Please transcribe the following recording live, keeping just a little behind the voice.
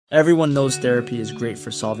Everyone knows therapy is great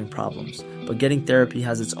for solving problems, but getting therapy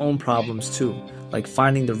has its own problems too, like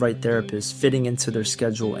finding the right therapist, fitting into their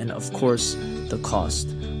schedule, and of course, the cost.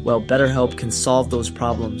 Well, BetterHelp can solve those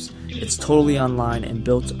problems. It's totally online and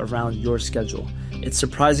built around your schedule. It's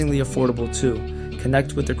surprisingly affordable too.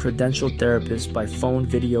 Connect with a credentialed therapist by phone,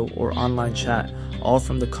 video, or online chat, all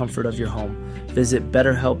from the comfort of your home. Visit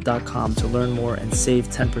BetterHelp.com to learn more and save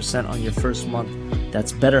 10% on your first month.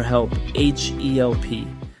 That's BetterHelp, H-E-L-P.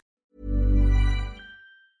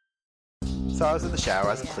 So I was in the shower,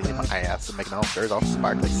 I was cleaning my ass and making all shirts all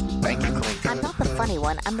sparkly, spanking clean. I'm not the funny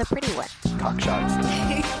one, I'm the pretty one. Cock shots.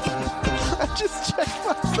 I just checked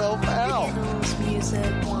myself out. Candles, music,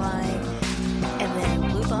 wine, and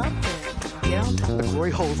then lube up and get on top. The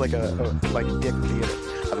glory hole's like a dick theater.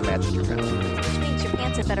 I've imagined your friend. Which means your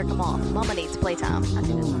pants had better come off. Mama needs playtime.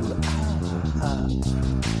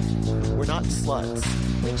 We're not sluts.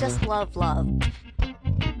 We just love love.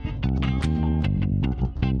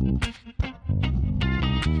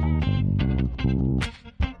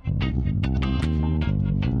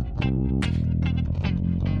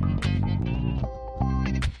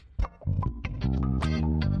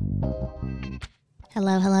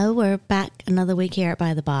 Hello. We're back another week here at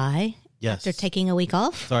By the By. Yes. After taking a week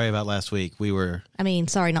off. Sorry about last week. Sorry,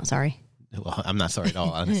 not sorry. Well, I'm not sorry at all.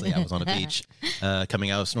 Honestly, I was on a beach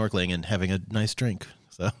coming out of snorkeling and having a nice drink.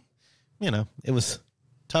 So, it was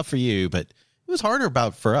tough for you, but it was harder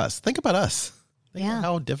for us. Think about us. Think about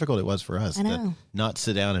how difficult it was for us to not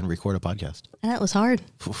sit down and record a podcast. I know, it was hard.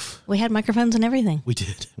 Oof. We had microphones and everything. We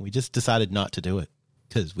did. We just decided not to do it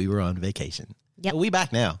because we were on vacation. Yep. But we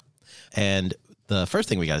back now. And the first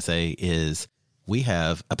thing we got to say is we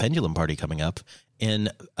have a pendulum party coming up in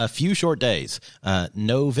a few short days.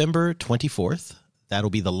 November 24th. That'll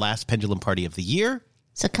be the last pendulum party of the year.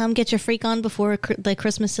 So come get your freak on before the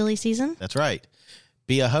Christmas silly season. That's right.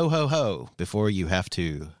 Be a ho-ho-ho before you have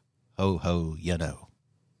to ho-ho,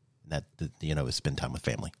 That, is spend time with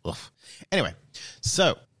family. Oof. Anyway,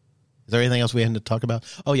 so is there anything else we had to talk about?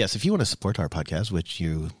 Oh, yes. If you want to support our podcast, which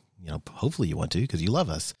hopefully you want to because you love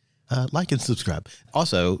us, like and subscribe.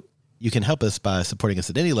 Also, you can help us by supporting us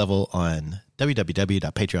at any level on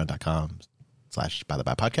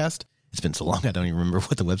www.patreon.com/bythebypodcast. It's been so long, I don't even remember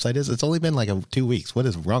what the website is. It's only been like 2 weeks. What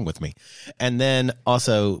is wrong with me? And then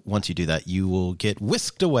also, once you do that, you will get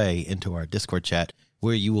whisked away into our Discord chat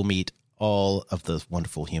where you will meet all of the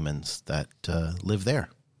wonderful humans that live there.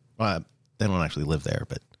 Well, they don't actually live there,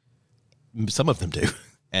 but some of them do.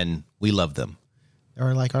 And we love them.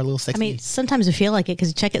 They're like our little sexy... sometimes we feel like it because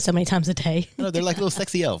you check it so many times a day. No, they're like little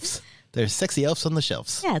sexy elves. They're sexy elves on the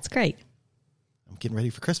shelves. Yeah, it's great. I'm getting ready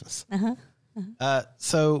for Christmas.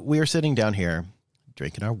 So we are sitting down here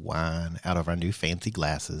drinking our wine out of our new fancy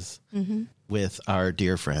glasses with our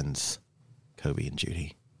dear friends, Kobe and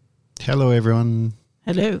Judy. Hello, everyone.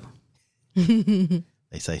 Hello. They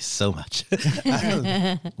say so much.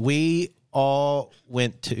 We all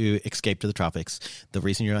went to Xcape to the Tropics. The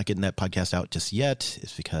reason you're not getting that podcast out just yet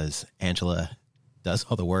is because Angela does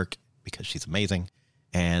all the work because she's amazing.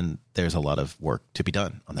 And there's a lot of work to be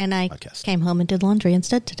done on that podcast. And I came home and did laundry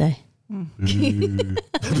instead today.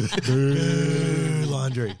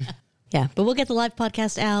 Laundry. Yeah, but we'll get the live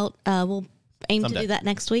podcast out. We'll aim to do that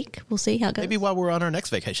next week. We'll see how it goes. Maybe while we're on our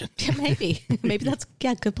next vacation. Maybe that's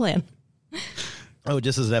good plan. Oh,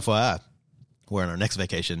 just as an FYI, we're on our next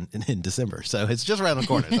vacation in December. So it's just around the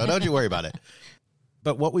corner. So don't you worry about it.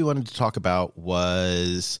 But what we wanted to talk about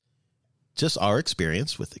was just our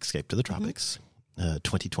experience with Xcape to the Tropics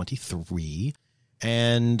 2023.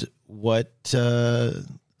 And what,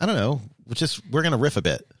 I don't know, we're going to riff a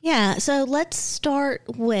bit. Yeah. So let's start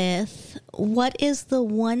with what is the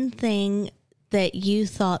one thing that you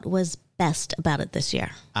thought was best about it this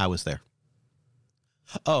year? I was there.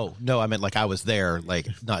 Oh, no, I meant like I was there, like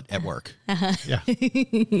not at work. Yeah.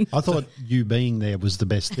 I thought you being there was the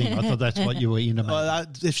best thing. I thought that's what you were in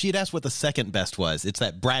about. If she'd asked what the second best was, it's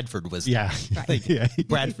that Bradford was there. Yeah. Like, yeah.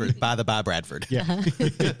 Bradford, by the by Bradford. Yeah. By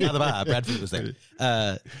the by, Bradford was there.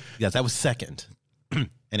 Yes, that was second.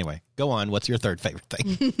 Anyway, go on. What's your third favorite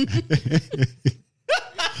thing?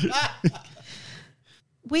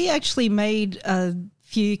 We actually made a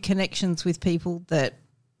few connections with people that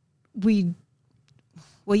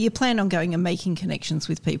you plan on going and making connections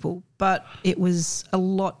with people, but it was a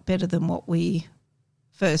lot better than what we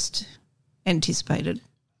first anticipated.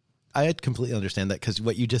 I completely understand that because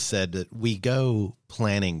what you just said, that we go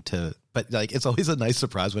planning to, but like it's always a nice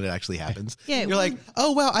surprise when it actually happens. Yeah, you're like,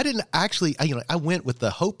 oh well, I didn't actually. I went with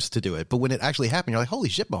the hopes to do it, but when it actually happened, you're like, holy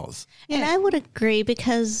shit balls. Yeah. And I would agree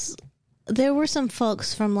because there were some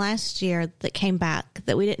folks from last year that came back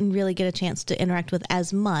that we didn't really get a chance to interact with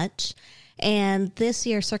as much. And this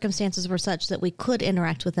year, circumstances were such that we could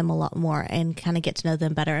interact with them a lot more and kind of get to know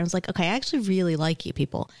them better. And I was like, okay, I actually really like you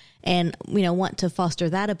people and, want to foster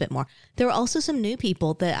that a bit more. There were also some new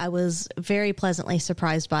people that I was very pleasantly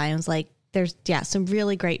surprised by. I was like, there's some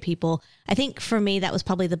really great people. I think for me, that was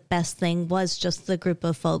probably the best thing was just the group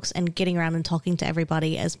of folks and getting around and talking to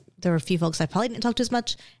everybody, as there were a few folks I probably didn't talk to as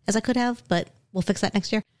much as I could have, but we'll fix that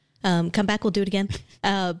next year. Come back, we'll do it again.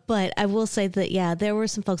 But I will say that, there were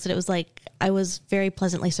some folks that it was like, I was very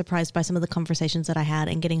pleasantly surprised by some of the conversations that I had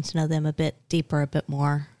and getting to know them a bit deeper, a bit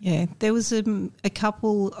more. Yeah, there was a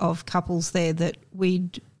couple of couples there that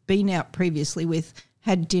we'd been out previously with,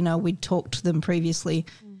 had dinner, we'd talked to them previously,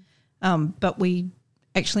 but we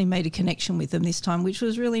actually made a connection with them this time, which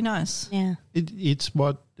was really nice. Yeah. It's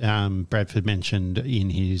what Bradford mentioned in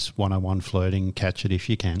his 101 flirting, catch it if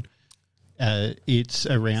you can. It's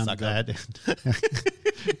around that.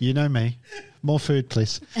 You know me. More food,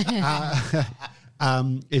 please.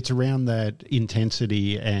 It's around that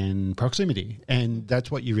intensity and proximity. And that's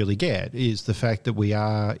what you really get, is the fact that we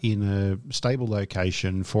are in a stable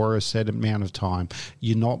location for a set amount of time.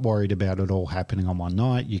 You're not worried about it all happening on one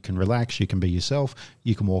night. You can relax. You can be yourself.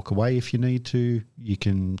 You can walk away if you need to. You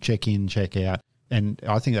can check in, check out. And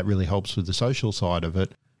I think that really helps with the social side of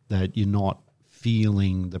it, that you're not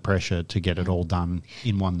feeling the pressure to get it all done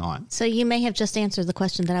in one night. So you may have just answered the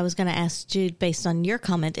question that I was going to ask Jude based on your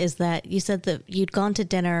comment, is that you said that you'd gone to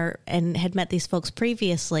dinner and had met these folks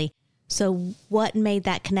previously. So what made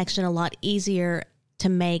that connection a lot easier to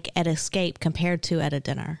make at Xcape compared to at a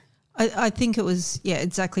dinner? I think it was,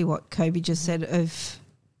 exactly what Kobe just said, of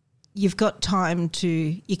you've got time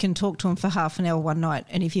you can talk to them for half an hour one night,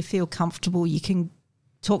 and if you feel comfortable, you can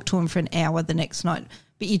talk to them for an hour the next night.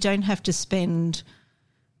 But you don't have to spend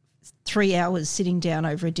 3 hours sitting down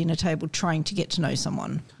over a dinner table trying to get to know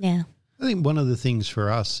someone. Yeah. I think one of the things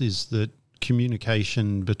for us is that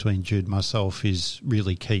communication between Jude and myself is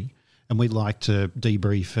really key. And we like to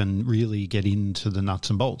debrief and really get into the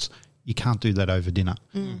nuts and bolts. You can't do that over dinner,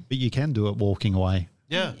 but you can do it walking away.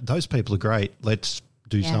 Yeah. Those people are great. Let's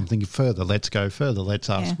do something further. Let's go further. Let's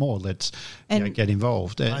ask more. Let's get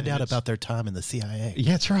involved. Find out about their time in the CIA.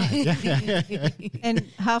 Yeah, that's right. Yeah. And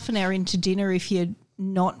half an hour into dinner, if you're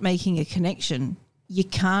not making a connection, you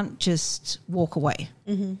can't just walk away.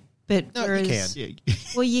 Mm-hmm. But no, whereas, you can.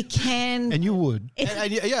 Well, you can. And you would.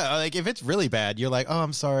 Like if it's really bad, you're like, oh,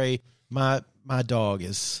 I'm sorry, my dog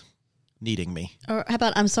is needing me. Or how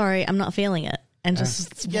about, I'm sorry, I'm not feeling it. And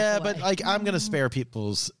just walk away. But like I'm going to spare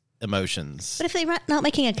people's emotions. But if they're not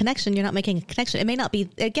making a connection, you're not making a connection. It may not be,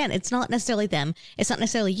 again, it's not necessarily them. It's not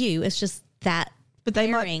necessarily you. It's just that. But they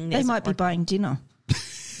might be buying dinner.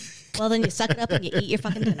 Well, then you suck it up and you eat your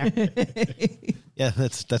fucking dinner. Yeah,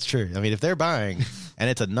 that's true. I mean, if they're buying and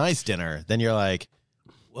it's a nice dinner, then you're like,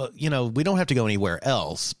 well, we don't have to go anywhere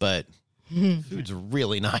else, but food's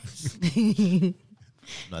really nice. I'm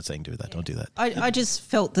not saying do that. Don't do that. I just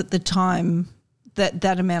felt that the time,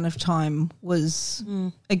 that amount of time was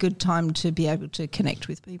a good time to be able to connect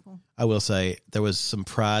with people. I will say there was some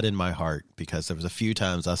pride in my heart because there was a few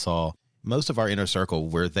times I saw most of our inner circle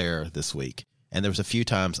were there this week. And there was a few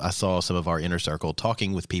times I saw some of our inner circle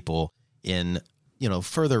talking with people in,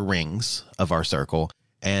 further rings of our circle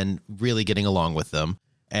and really getting along with them.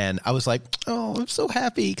 And I was like, oh, I'm so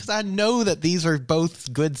happy because I know that these are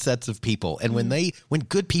both good sets of people. And when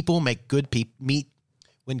good people meet good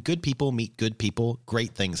people,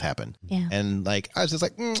 great things happen. Yeah. And I was just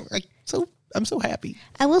like, I'm so happy.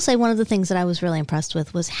 I will say one of the things that I was really impressed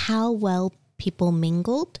with was how well people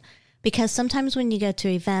mingled. Because sometimes when you go to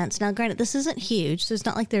events, now granted, this isn't huge, so it's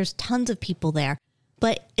not like there's tons of people there,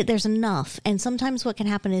 but there's enough. And sometimes what can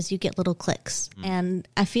happen is you get little cliques. And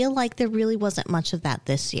I feel like there really wasn't much of that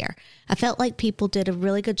this year. I felt like people did a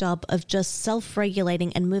really good job of just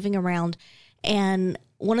self-regulating and moving around. And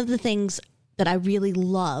one of the things that I really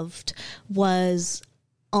loved was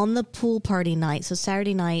on the pool party night. So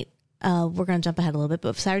Saturday night, we're going to jump ahead a little bit,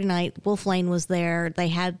 but Saturday night, Wolf Lane was there. They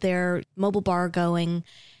had their mobile bar going.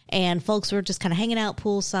 And folks were just kind of hanging out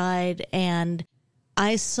poolside. And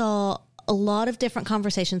I saw a lot of different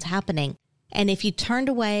conversations happening. And if you turned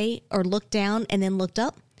away or looked down and then looked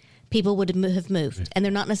up, people would have moved. And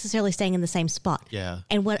they're not necessarily staying in the same spot. Yeah.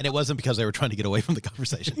 And it wasn't because they were trying to get away from the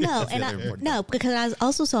conversation. No, because I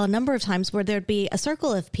also saw a number of times where there'd be a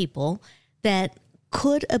circle of people that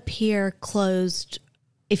could appear closed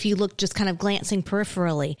if you look just kind of glancing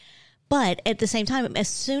peripherally. But at the same time, as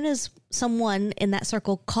soon as someone in that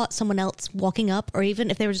circle caught someone else walking up, or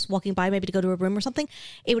even if they were just walking by maybe to go to a room or something,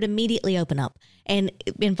 it would immediately open up and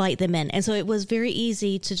invite them in. And so it was very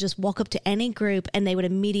easy to just walk up to any group and they would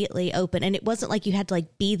immediately open. And it wasn't like you had to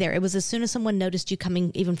like be there. It was as soon as someone noticed you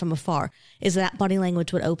coming even from afar, is that body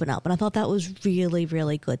language would open up. And I thought that was really,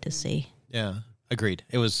 really good to see. Yeah, agreed.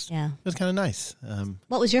 It was kind of nice.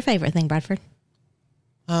 What was your favorite thing, Bradford?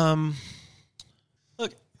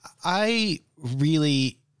 Look, I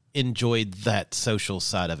really enjoyed that social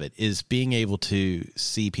side of it, is being able to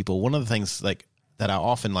see people. One of the things like that I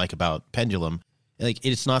often like about Pendulum, like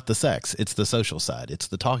it's not the sex, it's the social side. It's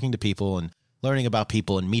the talking to people and learning about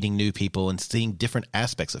people and meeting new people and seeing different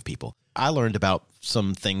aspects of people. I learned about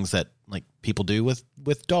some things that like people do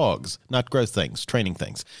with dogs, not gross things, training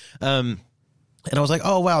things. And I was like,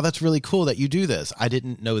 oh, wow, that's really cool that you do this. I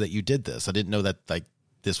didn't know that you did this. I didn't know that like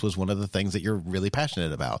this was one of the things that you're really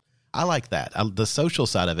passionate about. I like that. The social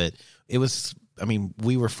side of it, it was, I mean,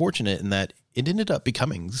 we were fortunate in that it ended up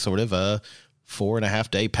becoming sort of a 4.5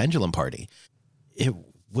 day pendulum party. It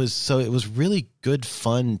was really good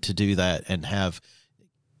fun to do that and have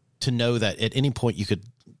to know that at any point you could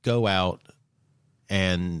go out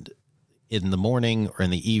and in the morning or in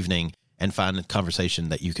the evening and find a conversation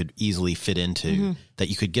that you could easily fit into, that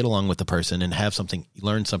you could get along with the person and have something,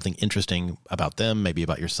 learn something interesting about them, maybe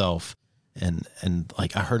about yourself. And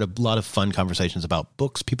like I heard a lot of fun conversations about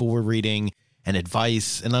books people were reading and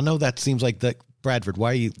advice. And I know that seems like that, Bradford,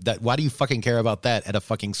 why do you fucking care about that at a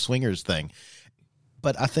fucking swingers thing?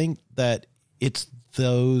 But I think that it's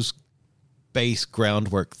those base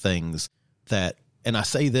groundwork things that, and I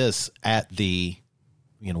say this at the,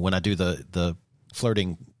 when I do the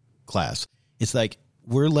flirting class, it's like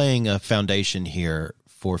we're laying a foundation here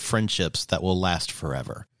for friendships that will last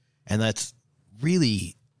forever. And that's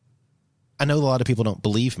really, I know a lot of people don't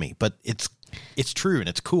believe me, but it's true and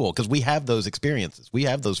it's cool because we have those experiences. We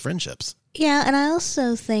have those friendships. Yeah. And I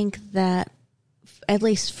also think that, at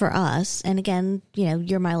least for us, and again,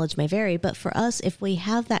 your mileage may vary, but for us, if we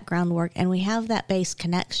have that groundwork and we have that base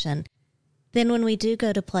connection, then when we do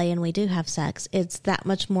go to play and we do have sex, it's that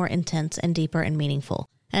much more intense and deeper and meaningful.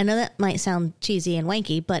 And I know that might sound cheesy and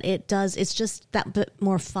wanky, but it's just that bit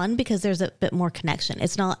more fun because there's a bit more connection.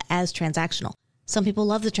 It's not as transactional. Some people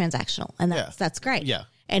love the transactional, and that's great. Yeah.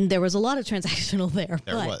 And there was a lot of transactional there.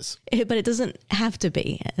 But it doesn't have to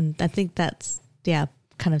be. And I think that's,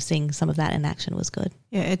 kind of seeing some of that in action was good.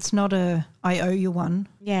 Yeah, it's not a I owe you one.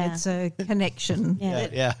 Yeah. It's a connection.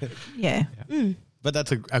 Yeah. Yeah. But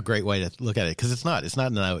that's a great way to look at it because it's not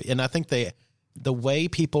no. And I think the way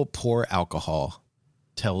people pour alcohol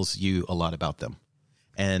tells you a lot about them.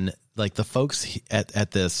 And like the folks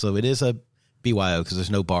at this, so it is a BYO because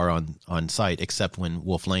there's no bar on site except when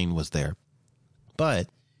Wolf Lane was there. But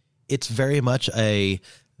it's very much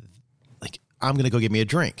I'm going to go get me a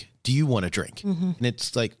drink. Do you want a drink? Mm-hmm. And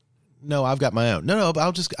it's like, no, I've got my own. No,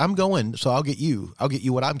 I'm going. So I'll get you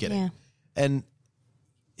what I'm getting. Yeah. And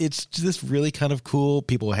it's just really kind of cool.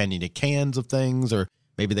 People handing you cans of things, or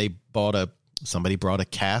maybe somebody brought a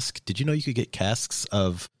cask. Did you know you could get casks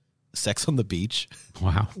of Sex on the Beach?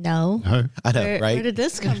 Wow. No. I know, right? Where did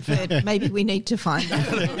this come from? Maybe we need to find that.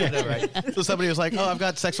 I know, right? So somebody was like, "Oh, I've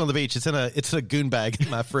got Sex on the Beach. It's in a goon bag in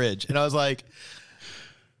my fridge," and I was like,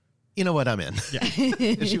 "You know what? I'm in." Yeah.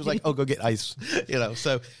 And she was like, "Oh, go get ice."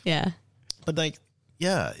 So yeah. But like,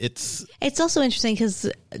 yeah, it's also interesting because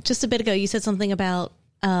just a bit ago you said something about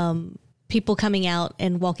people coming out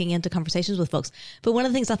and walking into conversations with folks. But one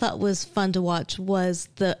of the things I thought was fun to watch was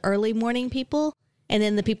the early morning people. And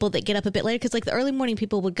then the people that get up a bit later, because like the early morning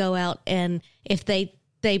people would go out, and if they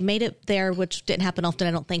made it there, which didn't happen often,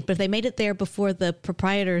 I don't think, but if they made it there before the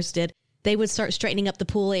proprietors did, they would start straightening up the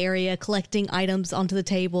pool area, collecting items onto the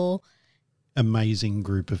table. Amazing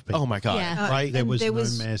group of people. Oh my God. Yeah. Right? There was no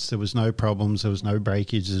mess. There was no problems. There was no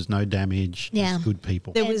breakage. There's no damage. Yeah. Just good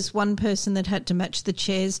people. There was one person that had to match the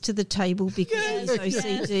chairs to the table because he's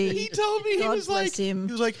OCD. He told me, God he was bless him.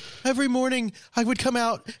 like, every morning I would come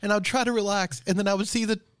out and I would try to relax, and then I would see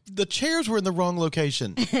that the chairs were in the wrong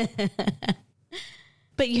location.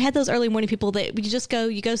 But you had those early morning people that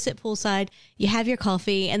you go sit poolside, you have your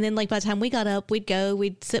coffee, and then like by the time we got up, we'd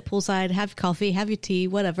sit poolside, have coffee, have your tea,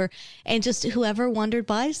 whatever, and just whoever wandered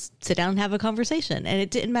by, sit down and have a conversation. And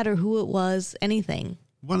it didn't matter who it was, anything.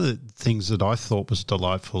 One of the things that I thought was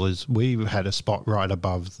delightful is we had a spot right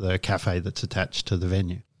above the cafe that's attached to the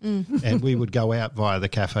venue. Mm. And we would go out via the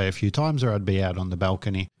cafe a few times, or I'd be out on the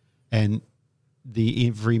balcony. And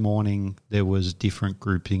every morning there was different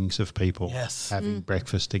groupings of people having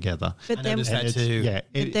breakfast together. But then, that too.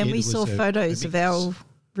 we saw photos of our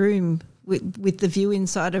room with the view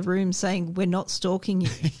inside a room saying, "We're not stalking you."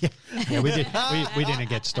 Yeah, we didn't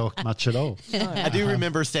get stalked much at all. I do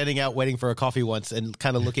remember standing out waiting for a coffee once and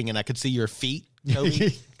kind of looking, and I could see your feet,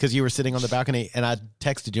 Toby, because you were sitting on the balcony, and I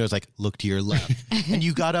texted you. I was like, look to your left. And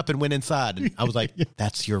you got up and went inside, and I was like,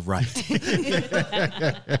 that's your right.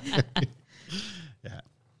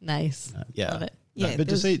 Nice. Yeah. Love it. Yeah, But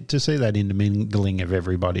to see that intermingling of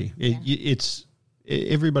everybody, it's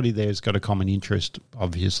everybody there's got a common interest,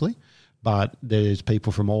 obviously, but there's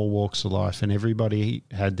people from all walks of life, and everybody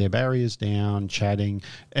had their barriers down, chatting,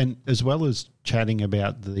 and as well as chatting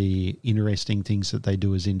about the interesting things that they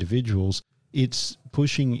do as individuals, it's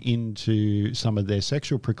pushing into some of their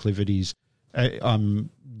sexual proclivities. I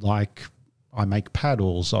make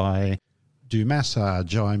paddles, I do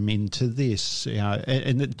massage, I'm into this,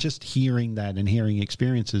 and just hearing that and hearing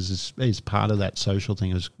experiences is part of that social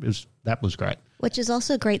thing. That was great. Which is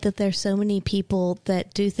also great that there's so many people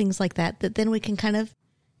that do things like that then we can kind of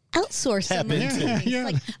outsource Tap some of into. these things. Yeah.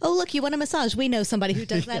 Like, oh, look, you want a massage? We know somebody who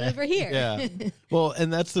does that over here. Yeah. Well,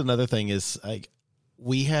 and that's another thing is like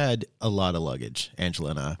we had a lot of luggage, Angela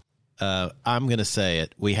and I. I'm going to say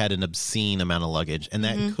it. We had an obscene amount of luggage, and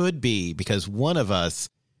that could be because one of us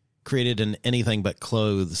created an anything but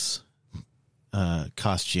clothes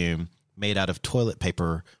costume made out of toilet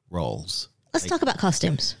paper rolls. Let's talk about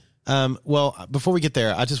costumes. Well, before we get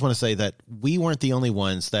there, I just want to say that we weren't the only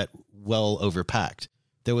ones that well overpacked.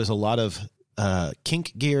 There was a lot of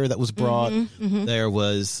kink gear that was brought. There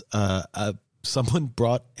was someone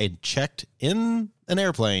brought and checked in an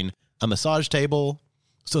airplane a massage table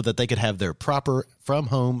so that they could have their proper from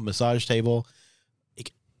home massage table.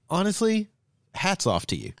 Honestly, hats off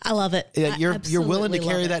to you. I love it. You're willing to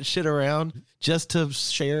carry it. that shit around just to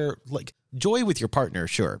share like joy with your partner,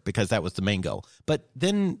 sure, because that was the main goal. But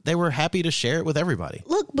then they were happy to share it with everybody.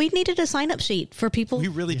 Look, we needed a sign-up sheet for people. We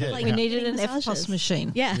really did. like, we needed getting an massages. FPOS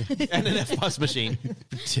machine. Yeah. And an FPOS machine.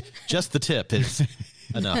 Just the tip is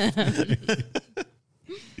enough.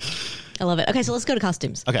 I love it. Okay, so let's go to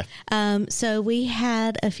costumes. Okay. So we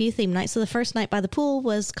had a few theme nights. So the first night by the pool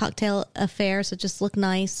was cocktail affair. So just look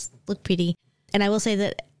nice, look pretty. And I will say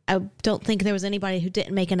that I don't think there was anybody who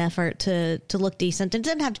didn't make an effort to look decent. It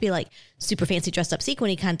didn't have to be like super fancy dressed up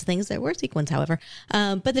sequiny kinds of things. There were sequins, however,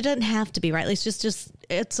 but it doesn't have to be, right? It's just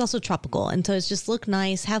it's also tropical. And so it's just look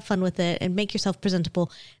nice, have fun with it, and make yourself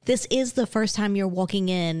presentable. This is the first time you're walking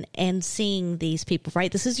in and seeing these people,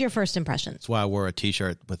 right? This is your first impression. That's why I wore a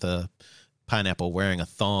T-shirt with a pineapple wearing a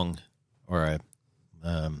thong or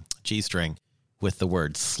a G-string with the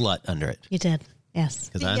word slut under it. You did. Yes.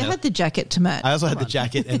 Because You had the jacket to match. I also had the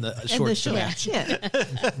jacket and the and shorts the to match. shorts.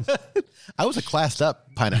 Yeah. I was a classed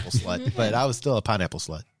up pineapple slut, but I was still a pineapple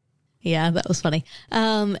slut. Yeah, that was funny.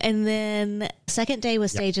 And then second day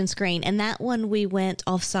was stage and screen. And that one we went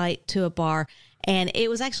off-site to a bar. And it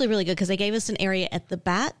was actually really good because they gave us an area at the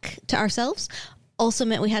back to ourselves. Also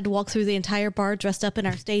meant we had to walk through the entire bar dressed up in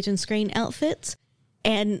our stage and screen outfits.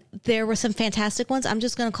 And there were some fantastic ones. I'm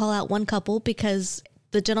just going to call out one couple because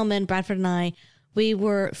the gentleman, Bradford and I, we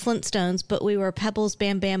were Flintstones, but we were Pebbles,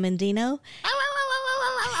 Bam Bam, and Dino.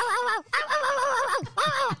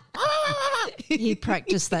 You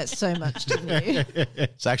practiced that so much, didn't you?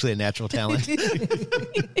 It's actually a natural talent.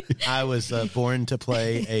 I was born to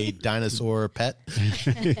play a dinosaur pet.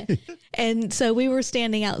 And so we were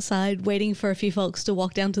standing outside waiting for a few folks to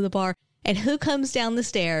walk down to the bar. And who comes down the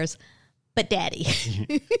stairs but Daddy?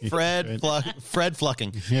 Fred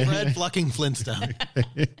Flucking Flintstone.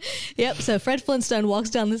 Yep. So Fred Flintstone walks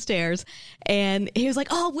down the stairs and he was like,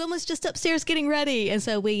 oh, Wilma's just upstairs getting ready. And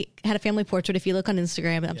so we had a family portrait. If you look on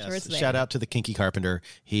Instagram, I'm sure it's there. Shout out to the Kinky Carpenter.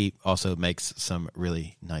 He also makes some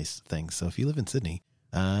really nice things. So if you live in Sydney,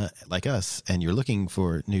 like us, and you're looking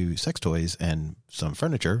for new sex toys and some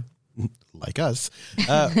furniture, like us,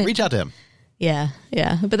 reach out to him. Yeah.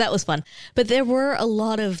 But that was fun. But there were a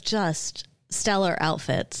lot of just stellar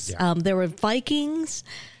outfits. Yeah. There were Vikings.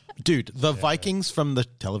 Dude, the Vikings from the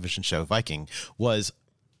television show Viking was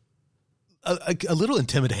a little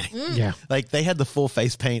intimidating. Yeah. Like they had the full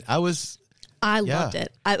face paint. I Loved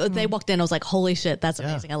it. They walked in. I was like, holy shit, that's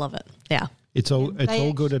amazing. I love it. Yeah. It's all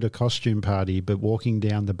good at a costume party, but walking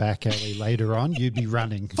down the back alley later on, you'd be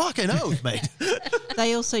running. fucking oath, mate.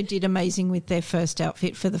 They also did amazing with their first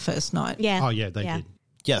outfit for the first night. Yeah. Oh, yeah, they did.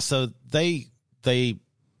 Yeah, so they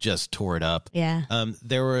just tore it up. Yeah.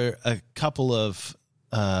 There were a couple of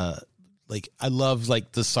like I love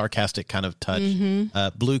like the sarcastic kind of touch.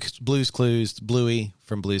 Blue's Clues, Bluey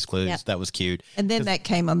from Blue's Clues. Yep. That was cute. And then that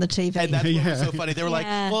came on the TV. And that's what was so funny. They were like,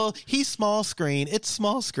 Yeah. well, he's small screen. It's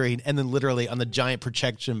small screen. And then literally on the giant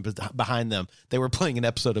projection behind them, they were playing an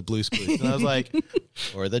episode of Blue's Clues. And I was like,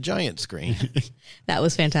 or the giant screen. That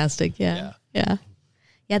was fantastic. Yeah.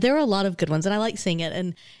 Yeah, there were a lot of good ones, and I like seeing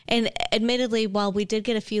it. And admittedly, while we did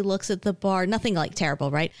get a few looks at the bar, nothing like terrible,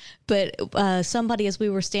 right? But somebody, as we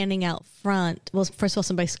were standing out front, well, first of all,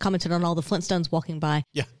 somebody commented on all the Flintstones walking by.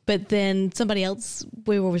 Yeah. But then somebody else,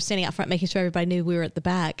 we were standing out front, making sure everybody knew we were at the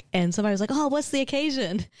back, and somebody was like, "Oh, what's the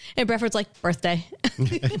occasion?" And Bradford's like, "Birthday."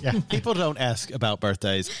 People don't ask about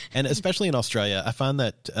birthdays. And especially in Australia, I find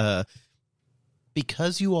that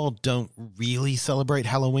because you all don't really celebrate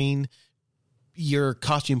Halloween, your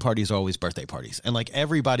costume parties are always birthday parties. And like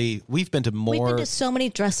everybody, we've been to more. We've been to so many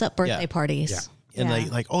dress-up birthday parties. Yeah. And they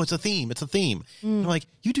like, oh, it's a theme. It's a theme. I'm like,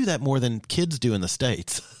 you do that more than kids do in the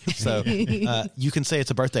States. So you can say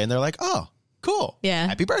it's a birthday and they're like, oh, cool. Yeah.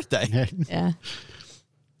 Happy birthday. Yeah.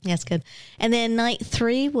 Yeah, it's good. And then night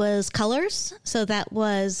 3 was colors. So that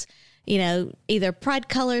was, either pride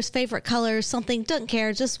colors, favorite colors, something, doesn't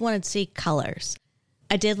care, just wanted to see colors.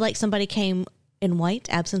 I did like somebody came in white,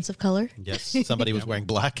 absence of color. Yes. Somebody was wearing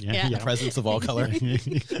black. Yeah. The presence of all color.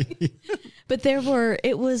 But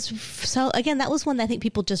again, that was one that I think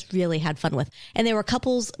people just really had fun with. And there were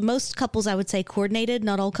couples, most couples I would say coordinated,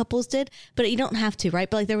 not all couples did, but you don't have to, right?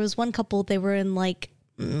 But like there was one couple, they were in like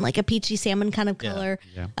a peachy salmon kind of color.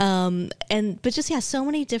 But so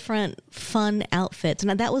many different fun outfits.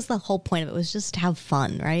 And that was the whole point of it, was just to have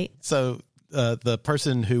fun, right? So the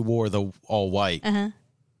person who wore the all white,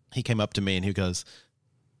 he came up to me and he goes,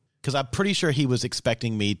 because I'm pretty sure he was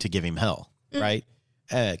expecting me to give him hell, right?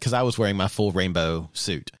 Because I was wearing my full rainbow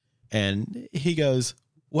suit. And he goes,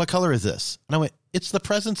 what color is this? And I went, it's the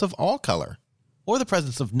presence of all color, or the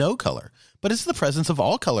presence of no color. But it's the presence of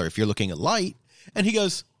all color if you're looking at light. And he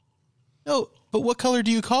goes, no, but what color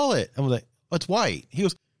do you call it? I was like, oh, it's white. He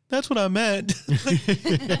goes, that's what I meant.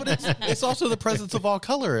 But it's also the presence of all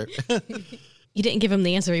color. You didn't give him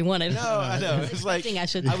the answer he wanted. No, I know. It's like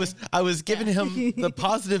I was giving him the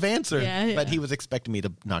positive answer, but he was expecting me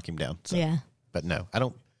to knock him down. So. Yeah. But no, I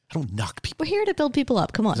don't knock people. We're here to build people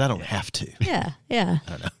up. Come on. Because I don't have to. Yeah. I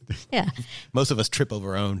don't know. Yeah. Most of us trip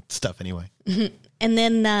over our own stuff anyway. And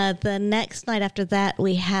then the next night after that,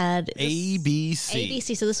 we had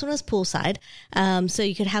ABC. So this one was poolside. So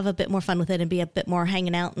you could have a bit more fun with it and be a bit more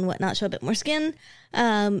hanging out and whatnot, show a bit more skin.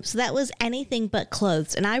 So that was anything but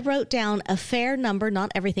clothes. And I wrote down a fair number,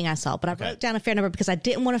 not everything I saw, but I wrote down a fair number because I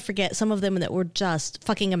didn't want to forget some of them that were just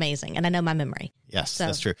fucking amazing. And I know my memory. Yes,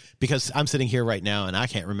 that's true. Because I'm sitting here right now and I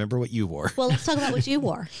can't remember what you wore. Well, let's talk about what you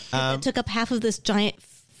wore. It took up half of this giant,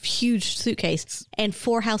 huge suitcase, and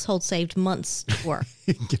 4 households saved months' work.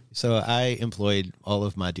 So I employed all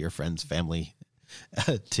of my dear friends' family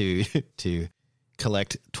to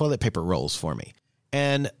collect toilet paper rolls for me.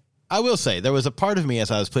 And I will say, there was a part of me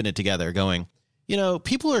as I was putting it together going,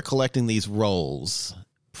 people are collecting these rolls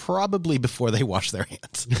probably before they wash their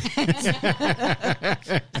hands.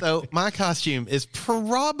 So my costume is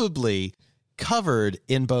probably covered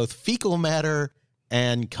in both fecal matter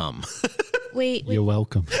and cum. You're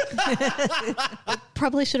welcome.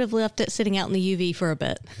 Probably should have left it sitting out in the UV for a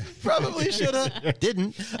bit. Probably should have.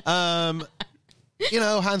 Didn't. Hindsight's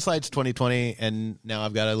 20/20, and now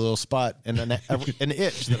I've got a little spot and an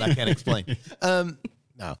itch that I can't explain. No,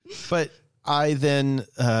 but I then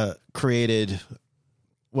created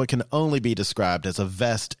what can only be described as a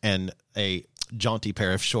vest and a jaunty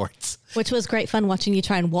pair of shorts. Which was great fun watching you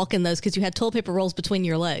try and walk in those because you had toilet paper rolls between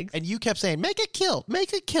your legs. And you kept saying, make a kilt. And I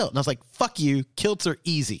was like, fuck you. Kilts are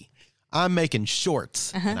easy. I'm making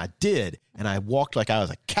shorts. And I did. And I walked like I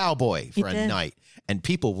was a cowboy for a night. And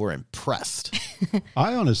people were impressed.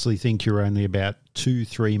 I honestly think you're only about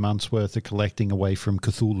 2-3 months worth of collecting away from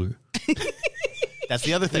Cthulhu. That's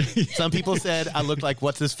the other thing. Some people said I looked like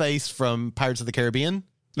what's his face from Pirates of the Caribbean.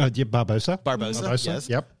 Barbosa. Yes.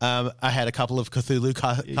 Yep. I had a couple of Cthulhu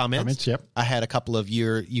comments. Yep. I had a couple of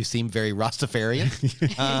you seem very Rastafarian.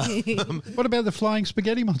 What about the flying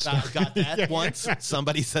spaghetti monster? I got that once.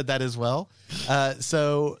 Somebody said that as well.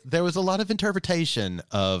 So there was a lot of interpretation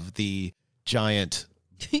of the giant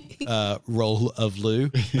roll of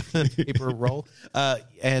loo, paper roll.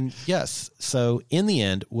 And yes, so in the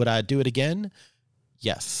end, would I do it again?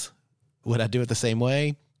 Yes. Would I do it the same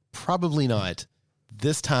way? Probably not.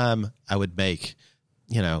 This time I would make,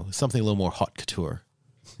 something a little more haute couture.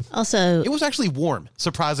 Also, it was actually warm,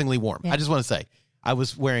 surprisingly warm. Yeah. I just want to say I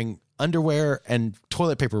was wearing underwear and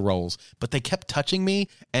toilet paper rolls, but they kept touching me.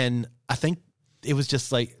 And I think it was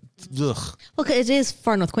just like ugh. Well, 'cause it is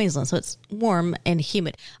far north Queensland, so it's warm and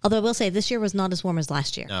humid. Although I will say this year was not as warm as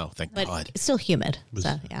last year. No, thank but God. it's still humid.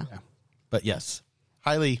 So, yeah. But yes,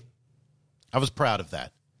 I was proud of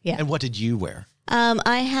that. Yeah. And what did you wear?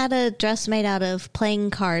 I had a dress made out of playing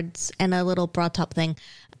cards and a little bra top thing.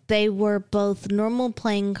 They were both normal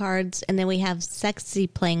playing cards, and then we have sexy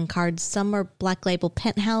playing cards. Some are Black Label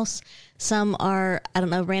Penthouse. Some are, I don't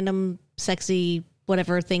know, random sexy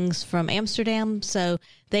whatever things from Amsterdam. So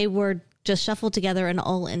they were just shuffled together and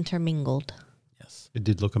all intermingled. Yes, It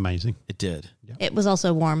did look amazing. it did. It was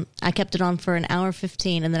also warm. I kept it on for an hour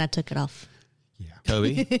 15, and then I took it off. Yeah.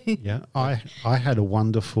 Kobe? Yeah. I had a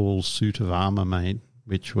wonderful suit of armor made,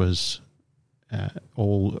 which was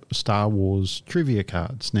all Star Wars trivia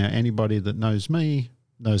cards. Now, anybody that knows me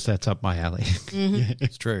knows that's up my alley. Mm-hmm.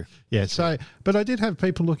 It's true. Yeah. So, but I did have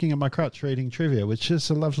people looking at my crutch reading trivia, which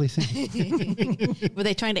is a lovely thing. Were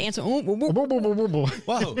they trying to answer?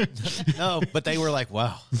 Whoa. No, but they were like,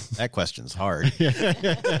 wow, that question's hard.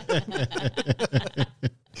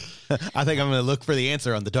 I think I'm going to look for the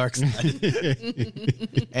answer on the dark side.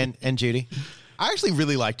 and Judy, I actually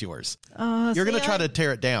really liked yours. You're going to try to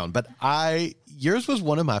tear it down, but yours was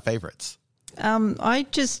one of my favorites. I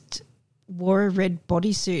just wore a red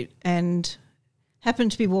bodysuit and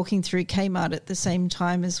happened to be walking through Kmart at the same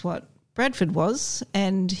time as what Bradford was,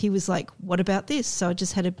 and he was like, "What about this?" So I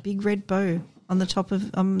just had a big red bow on the top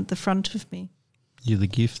of the front of me. You're the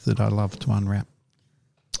gift that I love to unwrap.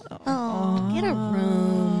 Oh, get a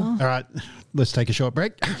room. All right, let's take a short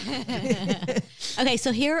break. Okay,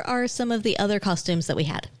 so here are some of the other costumes that we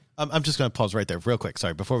had. I'm just going to pause right there real quick.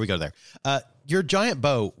 Sorry, before we go there. Your giant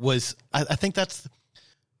bow was, I think that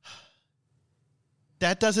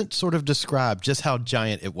doesn't sort of describe just how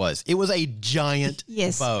giant it was. It was a giant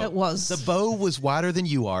Yes, bow. it was. The bow was wider than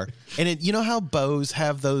you are. And you know how bows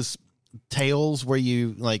have those tails where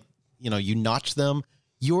you you notch them?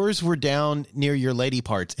 Yours were down near your lady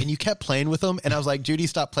parts, and you kept playing with them. And I was like, Judy,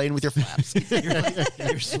 stop playing with your flaps.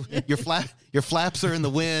 Your flaps are in the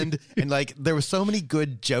wind. And like, there were so many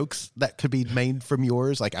good jokes that could be made from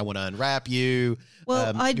yours. Like, I want to unwrap you.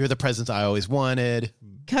 Well, you're the presents I always wanted.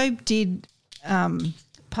 Cope did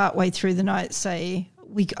partway through the night say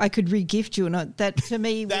I could re-gift you, and that to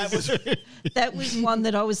me that was one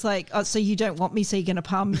that I was like, oh, so you don't want me, so you're going to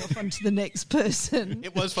palm me off onto the next person.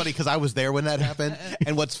 It was funny because I was there when that happened.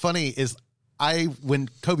 And what's funny is when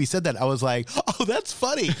Kobe said that, I was like, oh, that's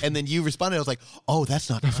funny. And then you responded, I was like, oh, that's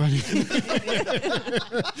not funny.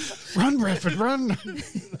 Run, Bradford, run.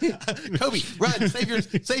 Kobe, run,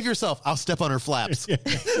 save yourself. I'll step on her flaps.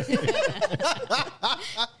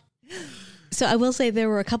 So I will say there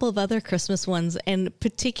were a couple of other Christmas ones, and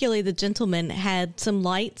particularly the gentleman had some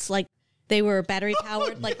lights, like they were battery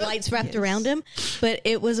powered, like lights wrapped around him, but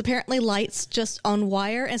it was apparently lights just on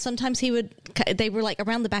wire. And sometimes they were like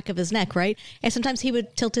around the back of his neck, right? And sometimes he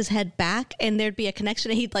would tilt his head back and there'd be a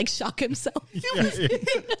connection and he'd like shock himself.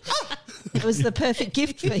 It was the perfect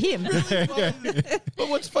gift for him. But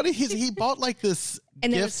what's funny is he bought like this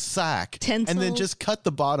gift sack and then just cut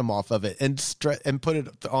the bottom off of it and put it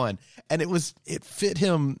on. And it fit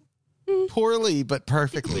him poorly but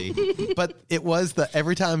perfectly. But it was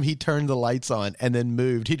every time he turned the lights on and then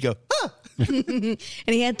moved, he'd go, ah! And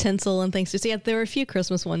he had tinsel and things too. So yeah, there were a few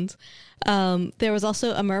Christmas ones. There was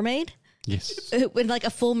also a mermaid. Yes. With like a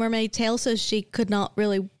full mermaid tail, so she could not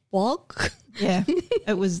really walk. Yeah,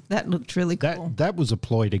 that looked really cool. That was a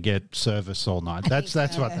ploy to get service all night. That's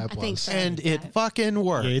what that was. So. And it fucking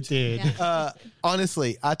worked. It did. Yeah.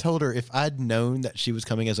 Honestly, I told her if I'd known that she was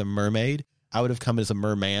coming as a mermaid, I would have come as a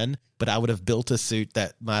merman, but I would have built a suit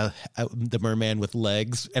that the merman with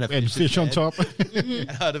legs and a fish on top.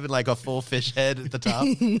 I'd have been like a full fish head at the top.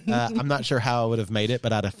 I'm not sure how I would have made it,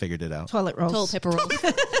 but I'd have figured it out. Toilet rolls. Toilet paper roll.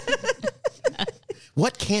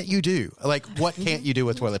 What can't you do? Like, what can't you do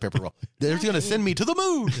with toilet paper roll? They're going to send me to the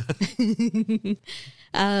moon.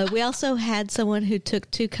 We also had someone who took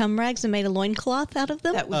 2 cum rags and made a loincloth out of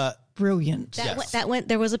them. That was brilliant. That went.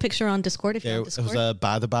 There was a picture on Discord. If you're on Discord. It was a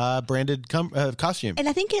By the By branded costume. And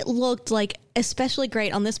I think it looked like especially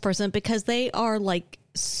great on this person because they are like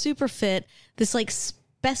super fit, this like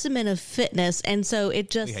specimen of fitness. And so it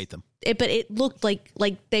just, we hate them. But it looked like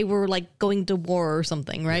they were like going to war or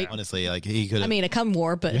something, right? Yeah, honestly, like he could have. I mean, a cum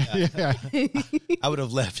war, but Yeah. I would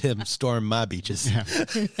have left him storm my beaches.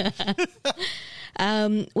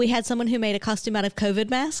 we had someone who made a costume out of COVID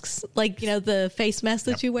masks, like, the face mask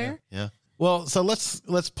that you wear. Yeah. Well, so let's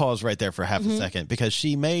pause right there for half a second, because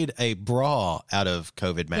she made a bra out of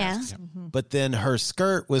COVID masks, but then her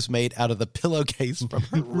skirt was made out of the pillowcase from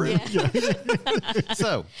her room.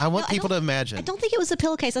 So I want people to imagine. I don't think it was a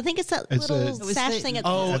pillowcase. I think it's that little sash thing at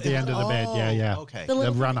the end of the bed. Yeah. Okay. the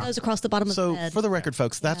little the thing runner. that goes across the bottom of the So bed. for the record,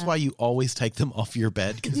 folks, that's why you always take them off your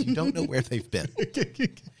bed, because you don't know where they've been.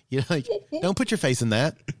 You know, like, don't put your face in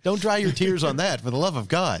that. Don't dry your tears on that, for the love of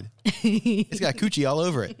God. It's got coochie all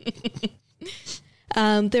over it.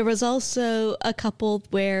 There was also a couple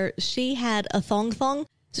where she had a thong.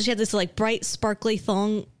 So she had this like bright, sparkly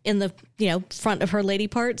thong in the front of her lady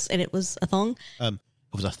parts, and it was a thong. It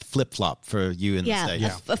was a flip flop for you in the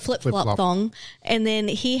States. A flip flop thong. And then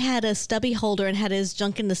he had a stubby holder and had his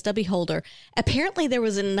junk in the stubby holder. Apparently, there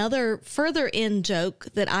was another further in joke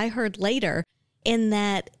that I heard later, in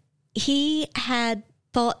that he had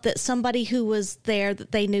thought that somebody who was there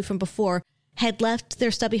that they knew from before had left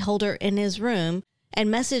their stubby holder in his room and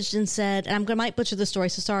messaged and said, and might butcher the story,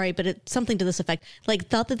 so sorry, but it's something to this effect. Like,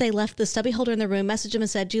 thought that they left the stubby holder in the room, messaged him and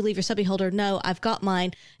said, "Do you leave your stubby holder?" "No, I've got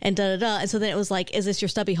mine," and da-da-da. And so then it was like, "Is this your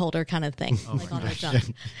stubby holder?" kind of thing. Like on her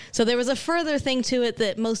junk. So there was a further thing to it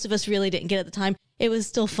that most of us really didn't get at the time. It was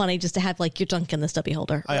still funny just to have like your junk in the stubby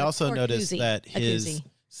holder. I also noticed that his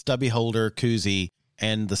stubby holder, koozie,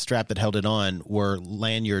 and the strap that held it on were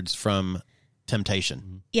lanyards from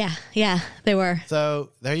Temptation. Yeah, they were.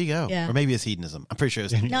 So there you go. Yeah. Or maybe it's hedonism. I'm pretty sure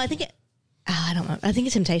it's No, I think it. Oh, I don't know. I think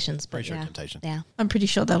it's Temptations. But pretty sure yeah. Temptation. Yeah. I'm pretty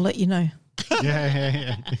sure they'll let you know.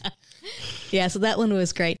 Yeah, so that one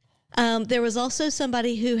was great. There was also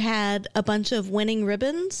somebody who had a bunch of winning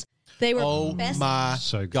ribbons. They were Oh best. my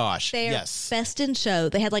So good. gosh. They're Yes. best in show.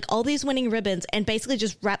 They had like all these winning ribbons and basically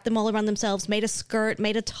just wrapped them all around themselves, made a skirt,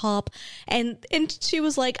 made a top. And she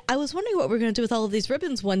was like, "I was wondering what we're going to do with all of these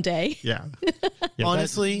ribbons one day." Yeah.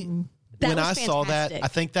 Honestly, That when was I saw that, fantastic. I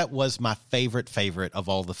think that was my favorite of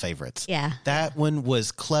all the favorites. Yeah. That one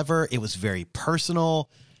was clever. It was very personal.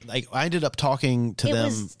 Like, I ended up talking to It them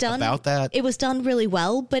was done about that. It was done really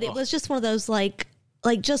well, but it was just one of those like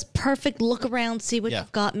just perfect look around, see what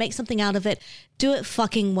you've got, make something out of it, do it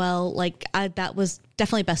fucking well. Like that was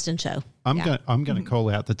definitely best in show. I'm going to call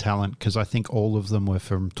out the talent, because I think all of them were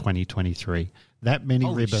from 2023. That many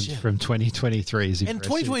Holy ribbons shit. from 2023 is and impressive.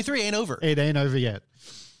 2023 ain't over. It ain't over yet.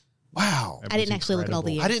 Wow. I didn't actually look at all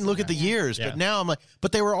the years. I didn't look at the years, Yeah. but now I'm like,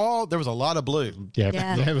 but they were all, there was a lot of blue. Yeah,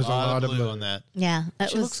 Yeah. there was A lot of blue on that. Yeah, that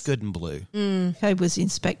She was. looks good in blue. Cobe was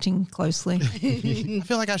inspecting closely. I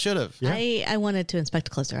feel like I should have. I wanted to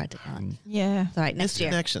inspect closer. I did not. Yeah. All right, next year.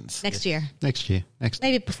 Connections. Next year. Next year.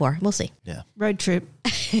 Maybe before. We'll see. Yeah. Road trip.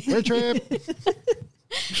 Road trip.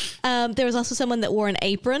 There was also someone that wore an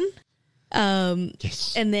apron.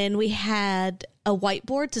 Yes. And then we had a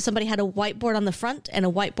whiteboard. So somebody had a whiteboard on the front and a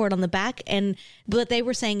whiteboard on the back. And what they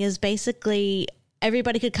were saying is basically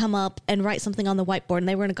everybody could come up and write something on the whiteboard, and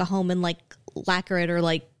they were going to go home and like lacquer it or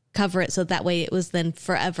like cover it. So that way it was then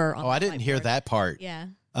forever on Oh, I didn't hear that part. Yeah.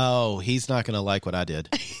 Oh, he's not going to like what I did.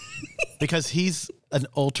 Because he's an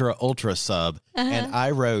ultra sub, and I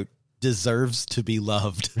wrote "deserves to be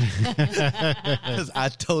loved." Because I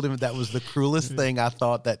told him that was the cruelest thing I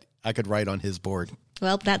thought that I could write on his board.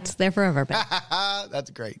 Well, that's there forever. Babe. That's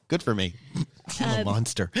great. Good for me. I'm a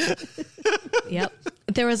monster. Yep.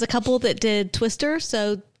 There was a couple that did Twister.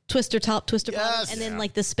 So Twister top, Twister bottom. Yes. And then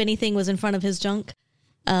like the spinny thing was in front of his junk.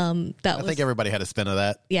 I think everybody had a spin of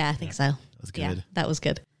that. Yeah, I think so. That was good. Yeah, that was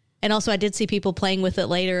good. And also, I did see people playing with it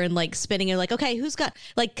later and like spinning it, like, okay, who's got,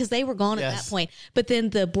 like, because they were gone at that point. But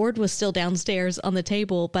then the board was still downstairs on the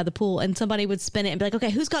table by the pool, and somebody would spin it and be like,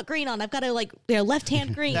 okay, who's got green on? I've got to, like, left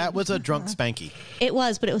hand green. That was a drunk spanky. It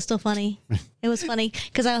was, but it was still funny. It was funny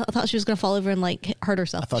because I thought she was going to fall over and like hurt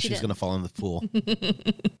herself. I thought she was going to fall in the pool.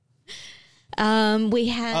 We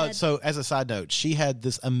had. So, as a side note, she had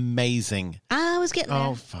this amazing. I was getting there.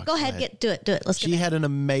 Oh, fuck, Go ahead, do it. Let's She get had an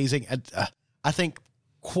amazing. I think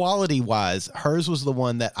quality wise, hers was the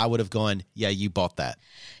one that I would have gone, yeah, you bought that.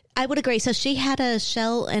 I would agree. So she had a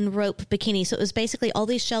shell and rope bikini. So it was basically all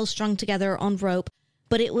these shells strung together on rope,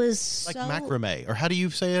 but it was Like so... macrame, or how do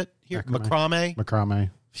you say it here? Macrame.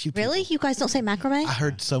 Macrame. Few people- Really? You guys don't say macrame? I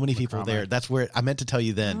heard so many people there. That's where I meant to tell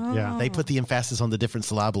you then. Yeah. They put the emphasis on the different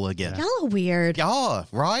syllable again. Y'all are weird. Yeah,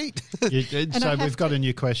 right? So we've got a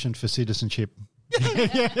new question for citizenship.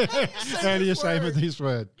 How do you say with this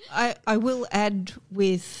word? I will add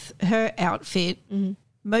with her outfit,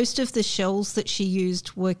 most of the shells that she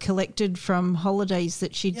used were collected from holidays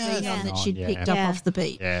that she'd been on that she'd picked up Yeah. off the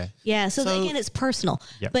beach. Yeah. Yeah. So again, it's personal.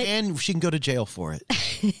 Yep. But And she can go to jail for it.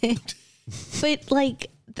 But like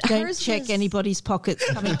Don't hers check was- anybody's pockets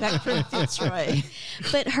coming back from Fitzroy.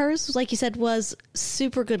 But hers, like you said, was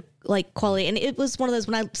super good, like quality. And it was one of those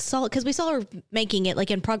when I saw it, because we saw her making it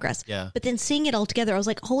like in progress. Yeah. But then seeing it all together, I was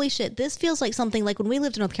like, holy shit, this feels like something like when we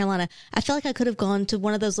lived in North Carolina, I felt like I could have gone to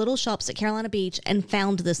one of those little shops at Carolina Beach and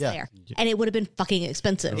found this there. And it would have been fucking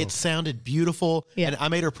expensive. It sounded beautiful. Yeah. And I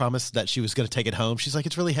made her promise that she was going to take it home. She's like,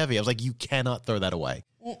 it's really heavy. I was like, you cannot throw that away.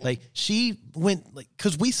 Like she went like,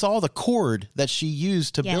 cause we saw the cord that she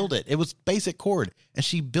used to build it. It was basic cord and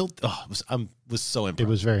she built, it was so impressed. It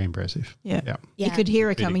was very impressive. Yeah. Yeah. You could hear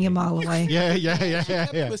her coming a mile away.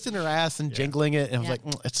 Yeah. twisting her ass and jingling it. And I was like,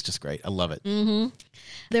 it's just great. I love it.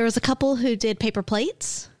 There was a couple who did paper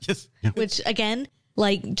plates, Yes. which again,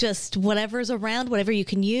 like just whatever's around, whatever you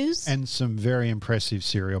can use. And some very impressive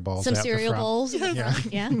cereal bowls. Some out the cereal front. bowls.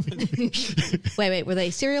 Yeah. Wait, were they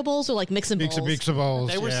cereal bowls or like mixing bowls? Mixer bowls.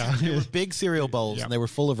 They were big cereal bowls and they were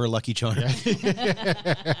full of her Lucky Charms.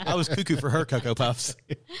 I was cuckoo for her Cocoa Puffs.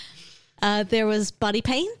 There was body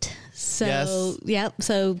paint. So, Yes. yeah.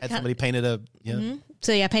 So, Had somebody painted a,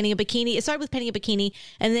 painting a bikini. It started with painting a bikini.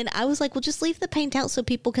 And then I was like, well, just leave the paint out so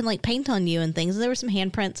people can like paint on you and things. And there were some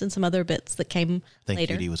handprints and some other bits that came I think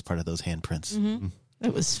later. Judy was part of those handprints.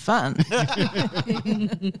 It was fun.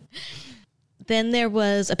 Then there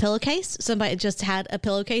was a pillowcase. Somebody just had a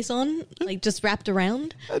pillowcase on, like just wrapped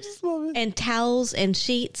around. I just love it. And towels and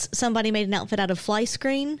sheets. Somebody made an outfit out of fly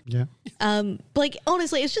screen. Yeah. Like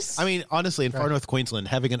honestly, it's just. I mean, honestly, in far north Queensland,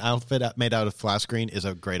 having an outfit made out of flat screen is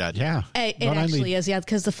a great idea. Yeah. It Not actually only- is, yeah,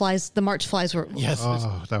 because the March flies were. Yes. Oh,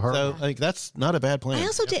 they're So, horrible. like, that's not a bad plan. I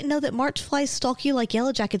also didn't know that March flies stalk you like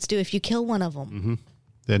yellow jackets do if you kill one of them.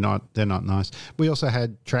 They're not nice. We also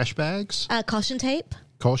had trash bags, Caution tape.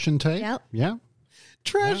 caution tape. Yep. Yeah.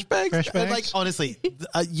 Trash bags. trash bags. Like, honestly,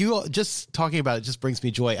 you just talking about it just brings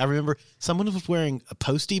me joy. I remember someone was wearing a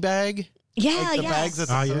postie bag. Yeah, Like the yes. bags that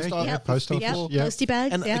the Oh, yeah, post yeah, office Yep. post office. Yep. Yeah. Postie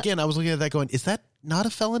bags. And yeah. again, I was looking at that going, is that not a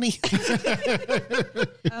felony?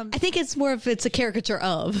 I think it's more of it's a caricature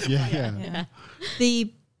of. Yeah.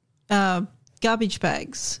 The garbage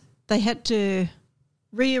bags, they had to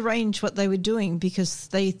rearrange what they were doing because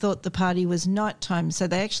they thought the party was nighttime. So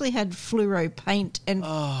they actually had fluoro paint and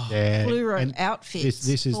Yeah. fluoro And outfits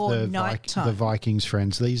This is for the nighttime. Vikings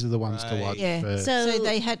friends. These are the ones to watch Yeah. for So, So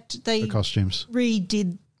they had to, they the costumes.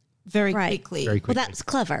 redid very Right. quickly. Very well, quickly. that's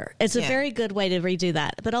clever. It's a Yeah. very good way to redo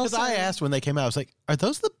that. But Because also, I asked when they came out, I was like, are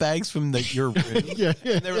those the bags from your room? Yeah.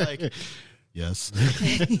 And they were like, yes.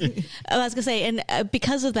 I was gonna say, and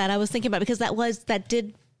because of that, I was thinking about because that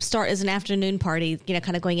did start as an afternoon party,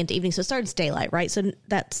 kind of going into evening. So it started as daylight, right? So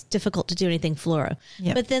that's difficult to do anything fluoro.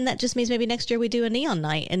 Yep. But then that just means maybe next year we do a neon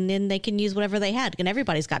night, and then they can use whatever they had. And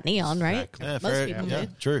everybody's got neon, right? Yeah, Most fair, people yeah,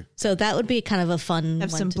 do. true. So that would be kind of a fun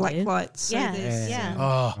Have one some to black do. lights. So Yeah, there's- yeah.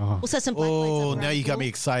 Oh, We'll set some black lights. oh up now around you the got pool. me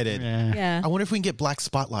excited. Yeah, I wonder if we can get black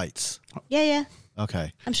spotlights. yeah.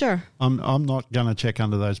 Okay. I'm sure. I'm not going to check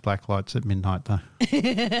under those black lights at midnight though.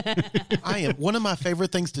 I am. One of my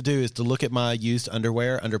favorite things to do is to look at my used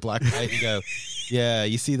underwear under black light and go, yeah,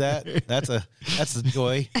 you see that? That's a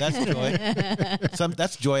joy. That's joy.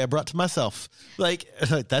 That's joy I brought to myself. Like,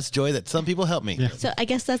 that's joy that some people help me. So I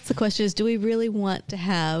guess that's the question: is do we really want to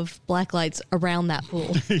have black lights around that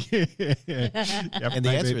pool? And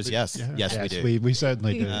the answer is yes. Yes, we do. We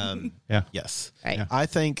certainly do. Yeah. Yes. Right. Yeah. I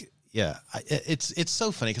think, it's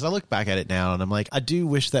so funny because I look back at it now and I'm like, I do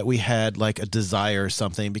wish that we had like a desire or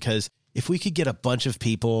something, because if we could get a bunch of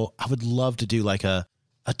people, I would love to do like a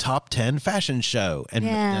top 10 fashion show. And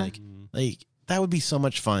Yeah. like that would be so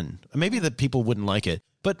much fun. Maybe the people wouldn't like it,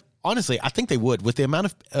 but honestly, I think they would with the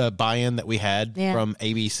amount of buy-in that we had Yeah. from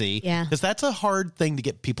ABC. Yeah. Because that's a hard thing to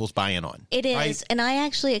get people's buy-in on. It is, right? and I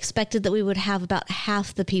actually expected that we would have about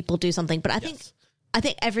half the people do something, but I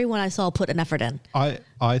think everyone I saw put an effort in.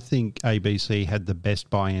 I think ABC had the best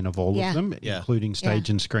buy-in of all Yeah. of them, Yeah. including Stage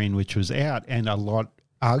and Screen, which was out, and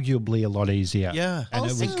arguably a lot easier. Yeah. And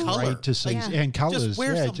Also- it was And color. great to see. Yeah. And colours. Just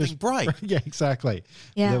wear something bright. Yeah, exactly.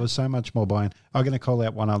 Yeah. There was so much more buy-in. I'm going to call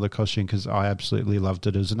out one other costume because I absolutely loved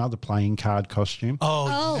it. It was another playing card costume.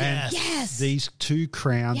 Oh, yes. yes. These two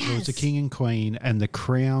crowns, there was a Yes. king and queen, and the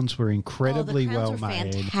crowns were incredibly the crowns well were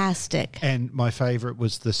made. fantastic. And my favourite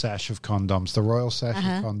was the sash of condoms, the royal sash of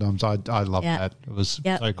condoms. I love Yeah. that. It was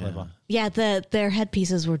Yep. so clever. Yeah, their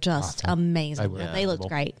headpieces were just amazing. they were They looked incredible.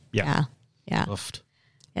 great. Yeah. Yeah. Oofed.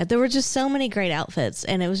 Yeah, there were just so many great outfits,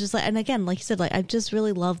 and it was just like, and again, like you said, like I just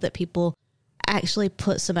really love that people actually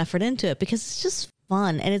put some effort into it because it's just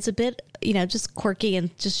fun and it's a bit, just quirky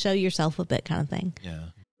and just show yourself a bit kind of thing. Yeah.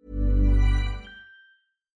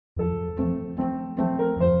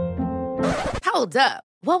 Hold up.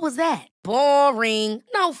 What was that? Boring.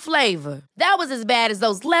 No flavor. That was as bad as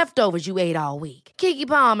those leftovers you ate all week. Keke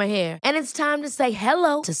Palmer here, and it's time to say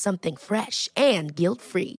hello to something fresh and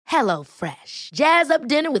guilt-free. Hello Fresh. Jazz up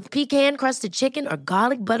dinner with pecan-crusted chicken or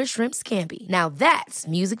garlic butter shrimp scampi. Now that's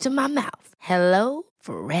music to my mouth. Hello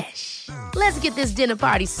Fresh. Let's get this dinner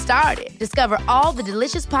party started. Discover all the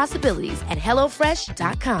delicious possibilities at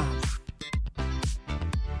hellofresh.com.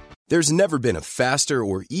 There's never been a faster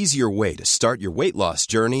or easier way to start your weight loss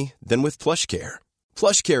journey than with PlushCare.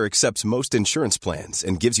 PlushCare accepts most insurance plans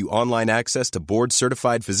and gives you online access to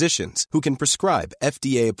board-certified physicians who can prescribe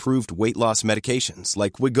FDA-approved weight loss medications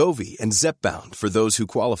like Wegovy and Zepbound for those who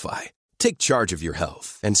qualify. Take charge of your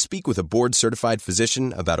health and speak with a board-certified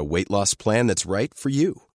physician about a weight loss plan that's right for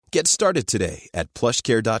you. Get started today at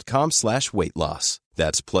plushcare.com/weight loss.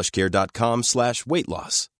 That's plushcare.com/weight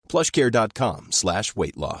loss.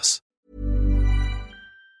 plushcare.com/weight loss.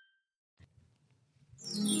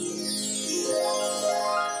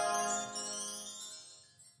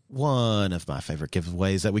 One of my favorite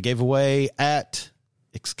giveaways that we gave away at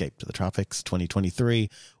Xcape to the Tropics 2023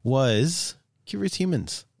 was Curious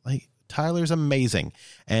Humans. Like, Tyler's amazing.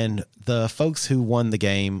 And the folks who won the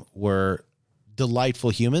game were delightful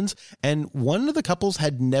humans. And one of the couples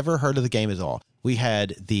had never heard of the game at all. We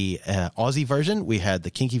had the Aussie version, we had the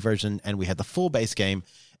kinky version, and we had the full base game.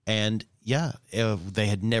 And yeah, they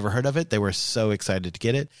had never heard of it. They were so excited to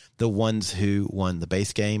get it. The ones who won the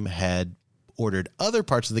base game had ordered other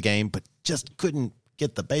parts of the game, but just couldn't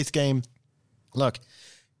get the base game. Look,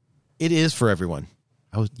 it is for everyone.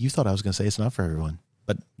 You thought I was going to say it's not for everyone,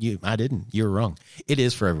 but I didn't. You were wrong. It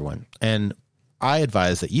is for everyone. And I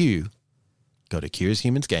advise that you go to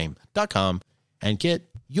CuriousHumansGame.com and get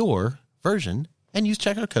your version and use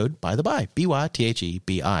checkout code BYTHEBY,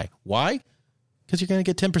 BYTHEBI. Why? Because you're going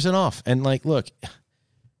to get 10% off. And like, look,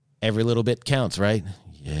 every little bit counts, right?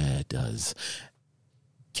 Yeah, it does.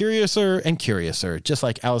 Curiouser and curiouser, just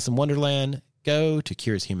like Alice in Wonderland. Go to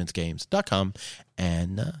CuriousHumansGames.com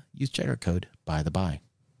and use checkout code BYTHEBY.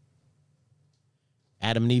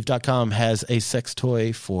 AdamandEve.com has a sex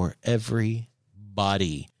toy for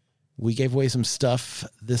everybody. We gave away some stuff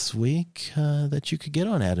this week that you could get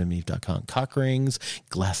on AdamandEve.com. Cock rings,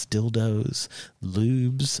 glass dildos,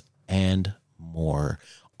 lubes, and more.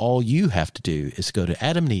 All you have to do is go to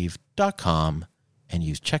AdamandEve.com and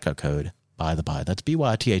use checkout code BYTHEBY. That's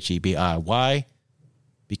BYTHEBI. Why?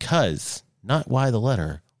 Because, not why the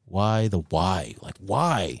letter, why the why. Like,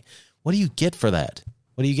 why? What do you get for that?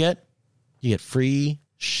 What do you get? You get free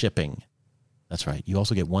shipping. That's right. You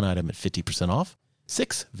also get one item at 50% off,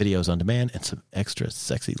 6 videos on demand, and some extra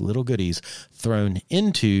sexy little goodies thrown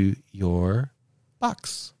into your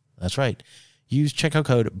box. That's right. Use checkout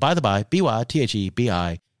code BYTHEBY,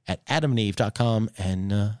 BYTHEBI, at AdamandEve.com.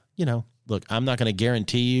 And, look, I'm not going to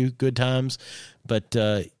guarantee you good times, but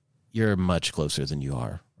you're much closer than you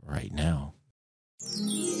are right now.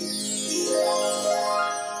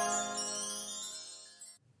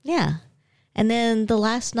 Yeah. And then the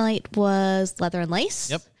last night was leather and lace.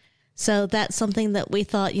 Yep. So that's something that we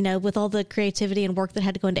thought, with all the creativity and work that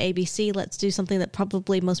had to go into ABC, let's do something that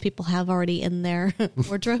probably most people have already in their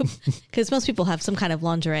wardrobe, because most people have some kind of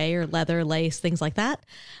lingerie or leather, lace, things like that.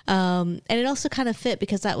 And it also kind of fit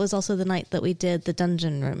because that was also the night that we did the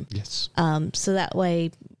dungeon room. Yes. So that way,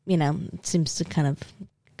 it seems to kind of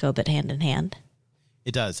go a bit hand in hand.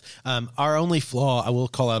 It does. Our only flaw, I will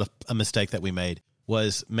call out a mistake that we made,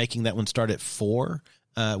 was making that one start at 4.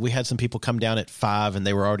 We had some people come down at 5 and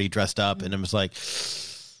they were already dressed up, and it was like,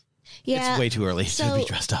 it's way too early to be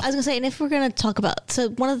dressed up. I was going to say, and if we're going to talk about, so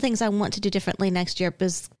one of the things I want to do differently next year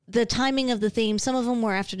is the timing of the theme. Some of them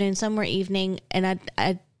were afternoon, some were evening, and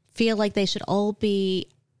I feel like they should all be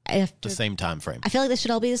after the same time frame. I feel like they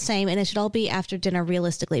should all be the same, and they should all be after dinner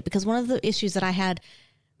realistically, because one of the issues that I had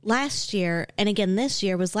last year, and again this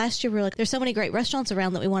year, was last year we were like, there's so many great restaurants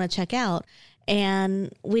around that we want to check out,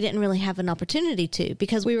 and we didn't really have an opportunity to,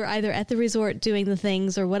 because we were either at the resort doing the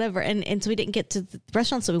things or whatever, and so we didn't get to the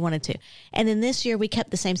restaurants that we wanted to. And then this year we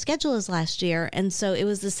kept the same schedule as last year, and so it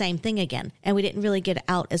was the same thing again, and we didn't really get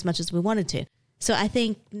out as much as we wanted to. So I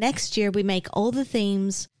think next year we make all the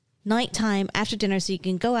themes nighttime after dinner, so you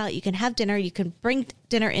can go out, you can have dinner, you can bring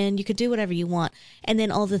dinner in, you can do whatever you want, and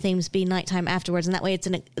then all the themes be nighttime afterwards, and that way it's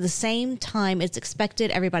in the same time, it's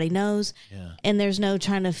expected, everybody knows, and there's no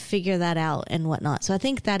trying to figure that out and whatnot. So I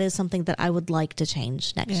think that is something that I would like to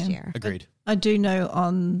change next year. Agreed. I do know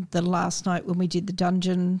on the last night when we did the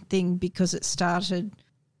dungeon thing, because it started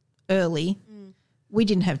early, we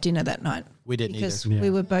didn't have dinner that night. We didn't because either.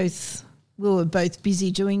 we were both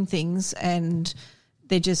busy doing things, and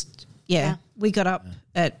they're just we got up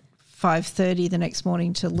at 5:30 the next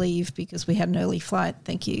morning to leave because we had an early flight.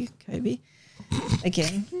 Thank you, Kobe.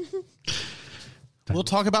 Again. We'll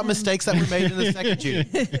talk about mistakes that were made in a second,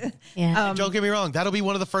 Judy. Yeah. Don't get me wrong. That'll be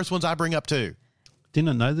one of the first ones I bring up too.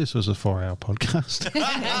 Didn't know this was a 4-hour podcast.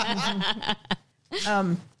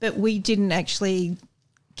 But we didn't actually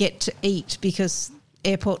get to eat because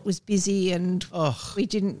airport was busy and we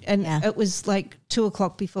didn't. And it was like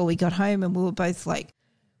 2:00 before we got home, and we were both like,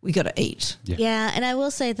 we got to eat. Yeah, and I will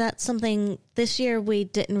say that's something this year we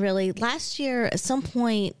didn't really. Last year, at some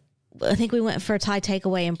point, I think we went for a Thai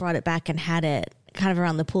takeaway and brought it back and had it kind of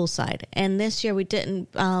around the poolside. And this year we didn't.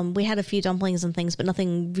 We had a few dumplings and things, but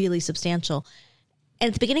nothing really substantial. And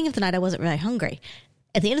at the beginning of the night, I wasn't really hungry.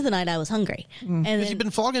 At the end of the night, I was hungry. And Because you've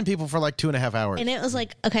been flogging people for like 2.5 hours. And it was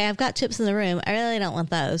like, okay, I've got chips in the room. I really don't want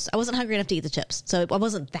those. I wasn't hungry enough to eat the chips. So I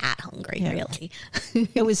wasn't that hungry, really.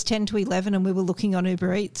 It was 10 to 11 and we were looking on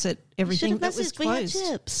Uber Eats at everything that was we had closed.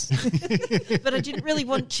 chips. But I didn't really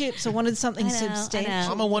want chips. I wanted something substantial.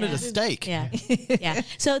 Mama wanted a steak. Yeah. Yeah.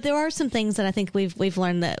 So there are some things that I think we've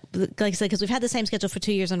learned that, like I said, because we've had the same schedule for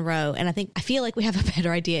 2 years in a row. And I feel like we have a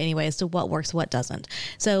better idea anyway as to what works, what doesn't.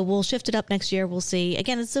 So we'll shift it up next year. We'll see.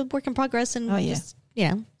 Again, it's a work in progress and just,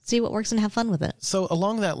 see what works and have fun with it. So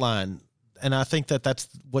along that line, and I think that's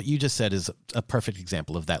what you just said is a perfect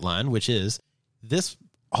example of that line, which is this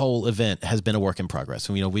whole event has been a work in progress.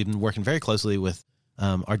 And, we've been working very closely with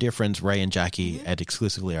our dear friends Ray and Jackie at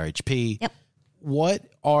Exclusively RHP. Yep. What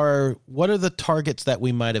are the targets that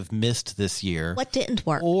we might have missed this year? What didn't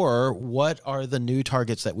work? Or what are the new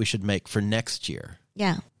targets that we should make for next year?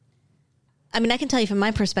 Yeah. I mean, I can tell you from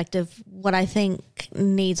my perspective, what I think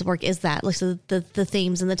needs work is that, like, so the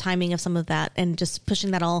themes and the timing of some of that and just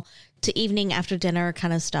pushing that all to evening after dinner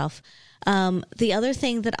kind of stuff. The other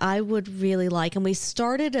thing that I would really like, and we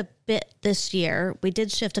started a bit this year, we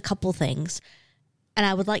did shift a couple things, and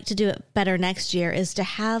I would like to do it better next year, is to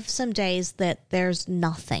have some days that there's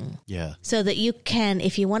nothing. Yeah. So that you can,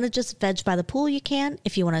 if you want to just veg by the pool, you can.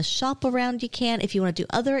 If you want to shop around, you can. If you want to do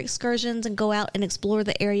other excursions and go out and explore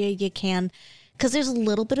the area, you can. Because there's a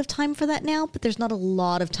little bit of time for that now, but there's not a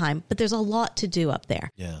lot of time. But there's a lot to do up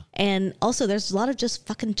there. Yeah. And also there's a lot of just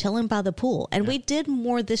fucking chilling by the pool. And we did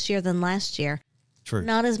more this year than last year. True.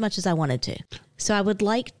 Not as much as I wanted to. So I would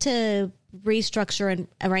like to restructure and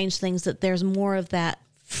arrange things that there's more of that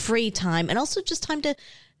free time and also just time to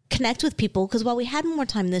connect with people. Because while we had more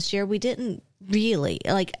time this year, we didn't really,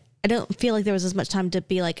 I don't feel like there was as much time to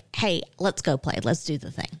be like, hey, let's go play. Let's do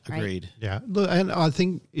the thing. Right? Agreed. Yeah. Look, and I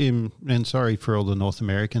think, and sorry for all the North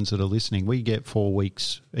Americans that are listening, we get 4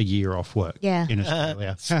 weeks a year off work in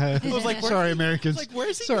Australia. I was like, sorry, Americans. Like,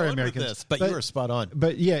 where's he sorry, going Americans. with this? But you were spot on.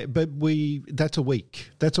 But that's a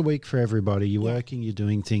week. That's a week for everybody. You're working, you're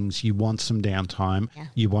doing things, you want some downtime. Yeah.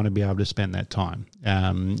 You want to be able to spend that time.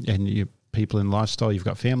 And you people in lifestyle, you've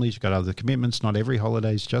got families, you've got other commitments. Not every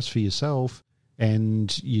holiday is just for yourself.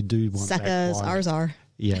 And you do want suckers, ours are.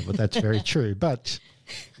 Yeah, but that's very true. But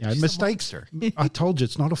mistakes. I told you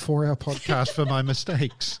it's not a 4-hour podcast for my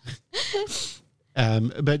mistakes.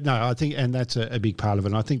 But no, I think, and that's a big part of it.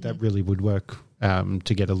 And I think that really would work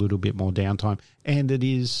to get a little bit more downtime. And it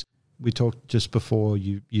is. We talked just before.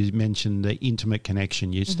 You mentioned the intimate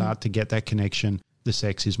connection. You start to get that connection. The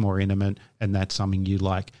sex is more intimate, and that's something you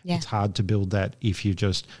like. Yeah. It's hard to build that if you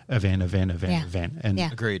just event. And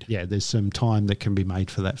Agreed. Yeah, there's some time that can be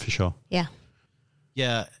made for that for sure. Yeah.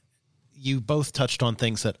 Yeah. You both touched on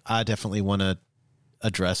things that I definitely want to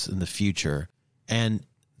address in the future. And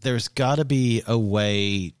there's got to be a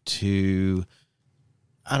way to,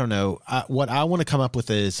 I don't know, what I want to come up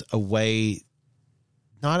with is a way,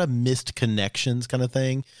 not a missed connections kind of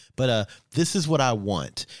thing, but this is what I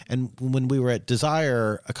want. And when we were at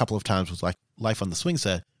Desire a couple of times with like Life on the Swing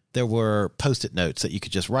Set, there were Post-it notes that you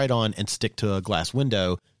could just write on and stick to a glass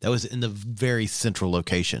window that was in the very central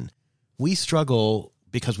location. We struggle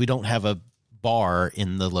because we don't have a bar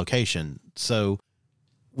in the location. So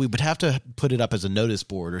we would have to put it up as a notice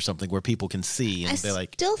board or something where people can see and be like.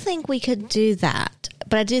 I still think we could do that,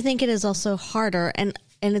 but I do think it is also harder and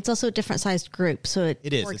it's also a different sized group. So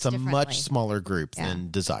it is. It's a much smaller group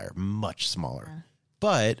than Desire, much smaller. Yeah.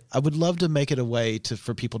 But I would love to make it a way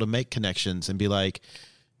for people to make connections and be like,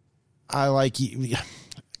 I like you.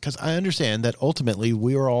 Because I understand that ultimately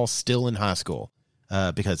we are all still in high school.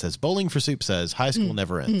 Because as Bowling for Soup says, high school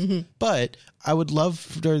never ends. But I would love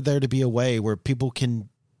for there to be a way where people can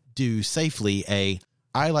do safely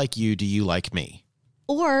I like you, do you like me?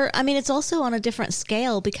 Or, I mean, it's also on a different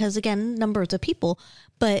scale because, again, numbers of people.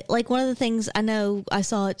 But, like, one of the things I know I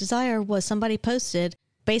saw at Desire was somebody posted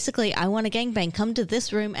basically, I want a gangbang. Come to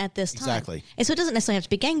this room at this time. Exactly. And so it doesn't necessarily have to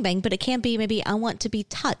be gangbang, but it can be maybe I want to be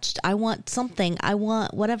touched. I want something. I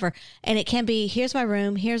want whatever. And it can be, here's my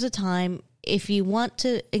room. Here's a time. If you want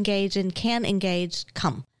to engage and can engage,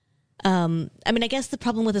 come. I mean, I guess the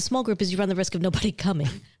problem with a small group is you run the risk of nobody coming,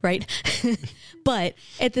 right? But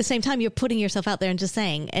at the same time, you're putting yourself out there and just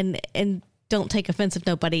saying, and don't take offense if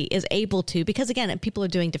nobody is able to, because again, people are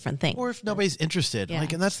doing different things. Or if nobody's interested. Yeah.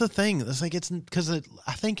 Like, and that's the thing. It's like, it's because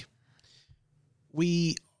I think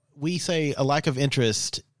we say a lack of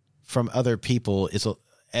interest from other people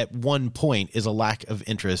at one point is a lack of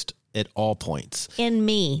interest at all points. In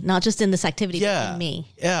me, not just in this activity, but in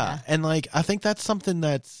me. Yeah. And like, I think that's something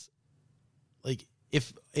that's like,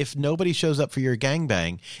 if nobody shows up for your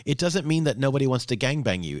gangbang, it doesn't mean that nobody wants to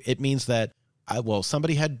gangbang you. It means that,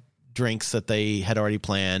 somebody had drinks that they had already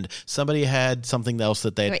planned. Somebody had something else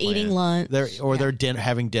that they're eating lunch. They're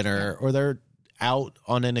having dinner, or they're out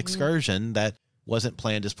on an excursion that wasn't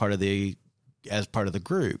planned as part of the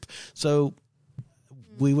group. So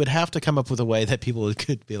we would have to come up with a way that people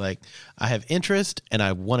could be like, I have interest and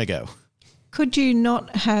I want to go. Could you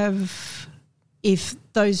not have, if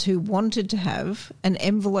those who wanted to have an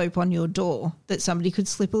envelope on your door that somebody could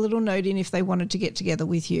slip a little note in if they wanted to get together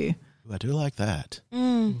with you? Ooh, I do like that.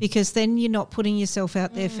 Because then you're not putting yourself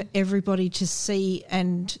out there for everybody to see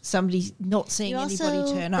and somebody not seeing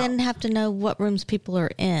anybody turn up. Then have to know what rooms people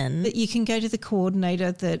are in. That you can go to the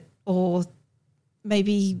coordinator or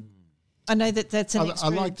maybe I know that's an extra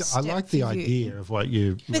I like the idea of what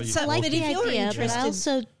you. But what I like the idea, but I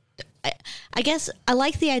also, I guess I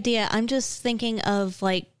like the idea. I'm just thinking of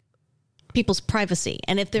like people's privacy,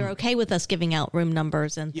 and if they're okay with us giving out room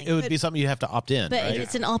numbers and things. It would be something you have to opt in. But right? if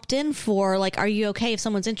it's an opt-in for, like, are you okay if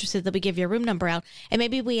someone's interested that we give your room number out? And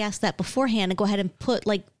maybe we ask that beforehand and go ahead and put,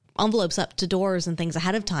 like, envelopes up to doors and things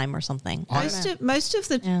ahead of time or something. Most of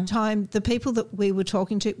the time, the people that we were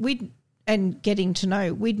talking to, and getting to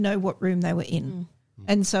know, we'd know what room they were in.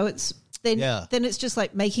 And so it's then it's just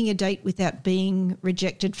like making a date without being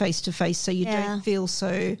rejected face to face, so you don't feel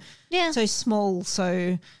so small.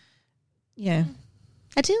 So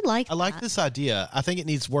I do like. I like this idea. I think it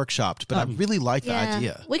needs workshopped, but I really like the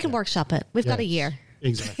idea. We can workshop it. We've got a year.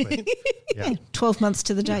 Exactly. 12 months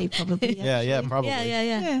to the day, probably. Yeah, probably.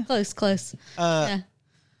 Yeah. Close. I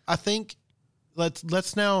think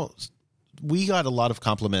let's now. We got a lot of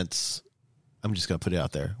compliments. I'm just going to put it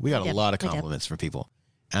out there. We got a lot of compliments from people.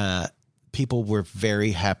 People were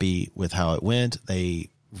very happy with how it went. They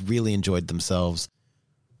really enjoyed themselves.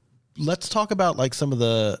 Let's talk about like some of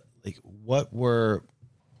the what were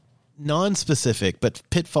non-specific but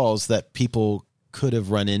pitfalls that people could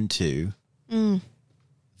have run into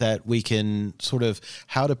that we can sort of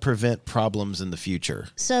how to prevent problems in the future.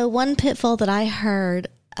 So one pitfall that I heard,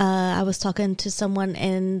 I was talking to someone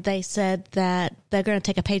and they said that they're going to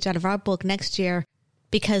take a page out of our book next year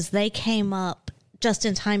because they came up just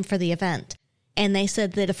in time for the event. And they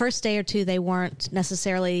said that the first day or two, they weren't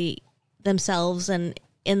necessarily themselves and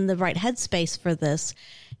in the right headspace for this.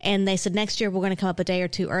 And they said next year we're going to come up a day or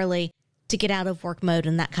two early to get out of work mode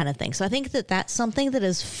and that kind of thing. So I think that that's something that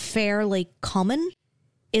is fairly common,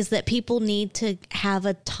 is that people need to have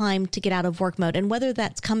a time to get out of work mode. And whether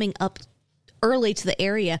that's coming up early to the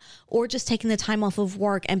area or just taking the time off of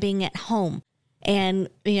work and being at home and,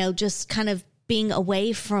 just kind of being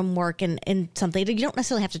away from work and something. You don't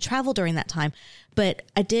necessarily have to travel during that time. But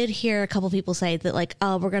I did hear a couple people say that like,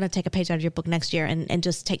 oh, we're going to take a page out of your book next year and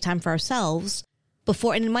just take time for ourselves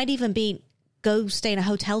before. And it might even be go stay in a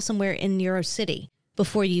hotel somewhere in your city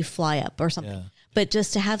before you fly up or something. Yeah. But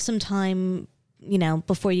just to have some time,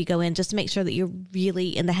 before you go in, just to make sure that you're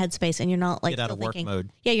really in the headspace and you're not like get out of work mode.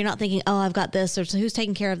 Yeah, you're not thinking, oh, I've got this, or so who's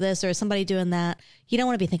taking care of this, or is somebody doing that? You don't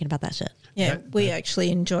want to be thinking about that shit. Yeah, we actually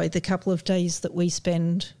enjoy the couple of days that we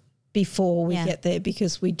spend before we get there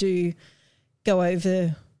because we do go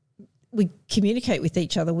over, we communicate with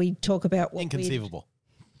each other. We talk about what inconceivable.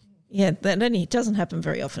 That doesn't happen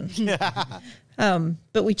very often.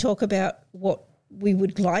 But we talk about what we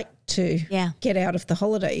would like to get out of the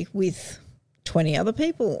holiday with 20 other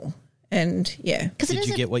people. And did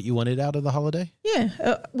you get what you wanted out of the holiday?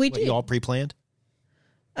 Yeah, we did. You all pre-planned?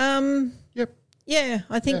 Yep. Yeah,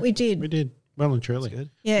 I think we did. We did. Well and truly. Good.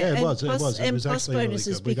 Yeah, it was. It was actually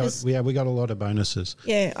bonuses really good. We got a lot of bonuses.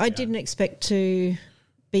 Yeah, I didn't expect to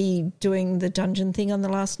be doing the dungeon thing on the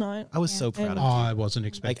last night. I was so proud of you. I wasn't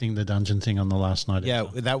expecting the dungeon thing on the last night.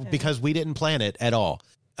 Because we didn't plan it at all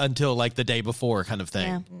until like the day before kind of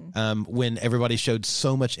thing. Yeah. When everybody showed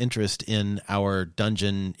so much interest in our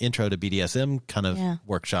dungeon intro to BDSM kind of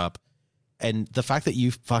workshop. And the fact that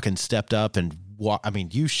you fucking stepped up and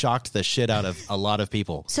you shocked the shit out of a lot of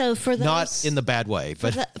people. So for those, not in the bad way,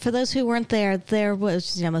 but for those who weren't there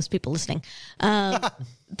was, most people listening.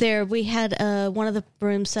 We had one of the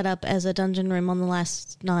rooms set up as a dungeon room on the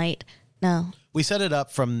last night. No. We set it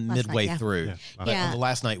up from midway through. Yeah. But on the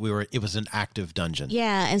last night it was an active dungeon.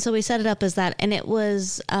 Yeah, and so we set it up as that, and it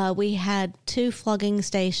was we had 2 flogging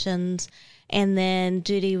stations, and then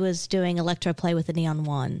Judy was doing electroplay with a neon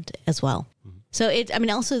wand as well. Mm-hmm.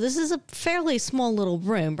 So also this is a fairly small little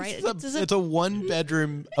room, right? It's a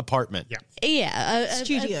 1-bedroom apartment. Yeah. Yeah, a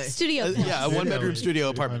studio. A 1-bedroom studio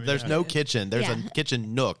apartment. There's no kitchen. There's a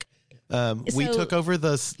kitchen nook. We took over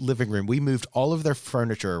the living room. We moved all of their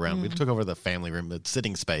furniture around. We took over the family room, the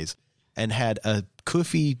sitting space, and had a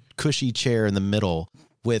cushy chair in the middle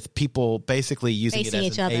with people basically using facing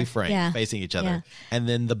it as an A-frame, facing each other. Yeah. And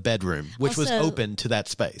then the bedroom, which was open to that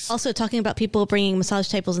space. Also, talking about people bringing massage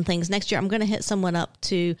tables and things, next year I'm going to hit someone up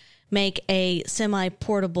to make a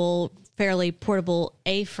semi-portable, fairly portable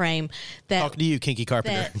A-frame that talking to you, Kinky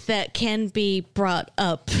Carpenter, that can be brought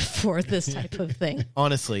up for this type of thing.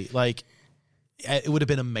 Honestly, it would have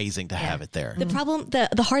been amazing to have it there. The problem,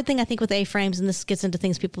 the hard thing I think with A-frames, and this gets into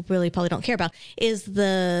things people really probably don't care about, is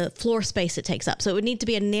the floor space it takes up. So it would need to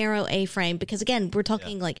be a narrow A-frame because, again, we're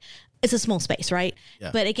talking it's a small space, right? Yeah.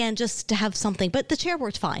 But again, just to have something. But the chair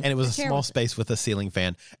worked fine. And it was a small space with a ceiling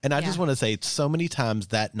fan. And I just want to say, so many times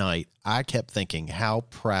that night, I kept thinking how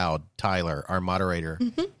proud Tyler, our moderator,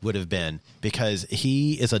 would have been, because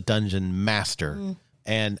he is a dungeon master.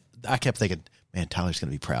 And I kept thinking, man, Tyler's going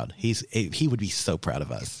to be proud. He would be so proud of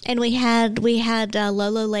us. And we had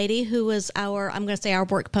Lolo Lady, who was our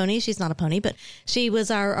work pony. She's not a pony, but she was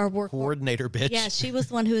our work coordinator bitch. Yeah, she was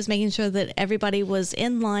the one who was making sure that everybody was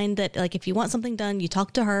in line, that if you want something done, you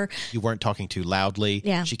talk to her. You weren't talking too loudly.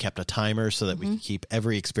 Yeah. She kept a timer so that we could keep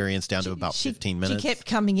every experience down to about 15 minutes. She kept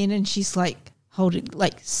coming in and she's like, holding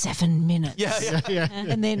 7 minutes. Yeah.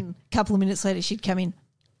 And then a couple of minutes later, she'd come in.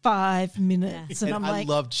 5 minutes. And I'm I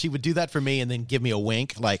loved, she would do that for me and then give me a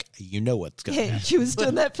wink, you know what's going to happen. She was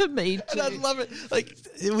doing that for me too. And I love it.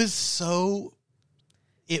 It was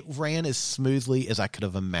it ran as smoothly as I could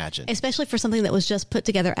have imagined. Especially for something that was just put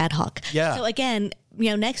together ad hoc. Yeah. So again,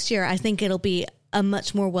 next year, I think it'll be a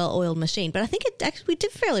much more well-oiled machine. But I think we did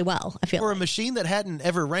fairly well, I feel For a machine that hadn't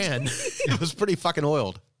ever ran, it was pretty fucking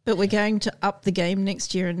oiled. But we're going to up the game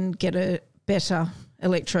next year and get a better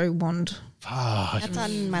electro wand. That's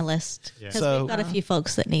on my list because So- we've got a few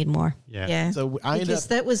folks that need more. Yeah. So I ended because up,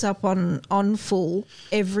 that was up on full.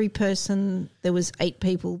 Every person, there was 8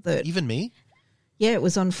 people that. even me, Yeah, it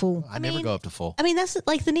was on full. I never go up to full. I mean, that's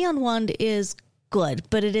the neon wand is good,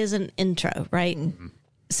 but it is an intro, right? Mm-hmm.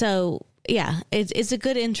 So yeah, it's a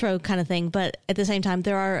good intro kind of thing. But at the same time,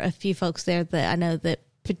 there are a few folks there that I know that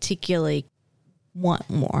particularly want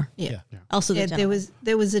more. Yeah. Also, Yeah, there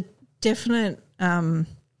was a definite.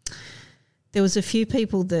 There was a few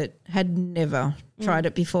people that had never tried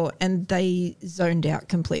it before, and they zoned out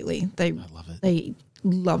completely. I love it. They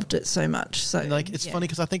loved it so much. So It's funny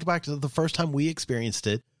because I think back to the first time we experienced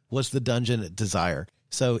it was the Dungeon at Desire.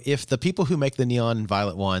 So if the people who make the neon and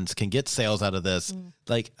violet ones can get sales out of this,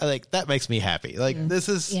 that makes me happy. This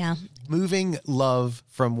is moving love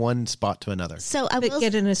from one spot to another. So I but will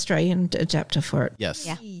get an Australian adapter for it. Yes.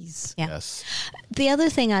 Yeah. Please. Yeah. Yes. The other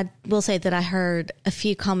thing I will say that I heard a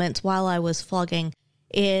few comments while I was flogging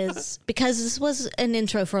is because this was an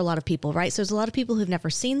intro for a lot of people, right? So there's a lot of people who've never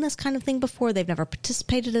seen this kind of thing before. They've never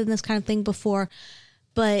participated in this kind of thing before.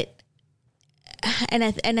 But, and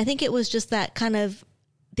I think it was just that kind of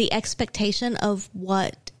the expectation of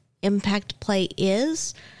what impact play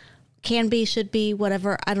is, can be, should be,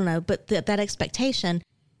 whatever, I don't know, but that expectation.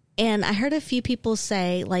 And I heard a few people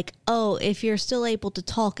say oh, if you're still able to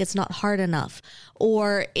talk, it's not hard enough.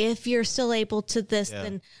 Or if you're still able to this,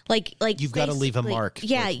 then You've got to leave a mark. for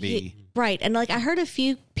Yeah. it to be. Right. And I heard a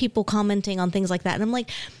few people commenting on things like that. And I'm like,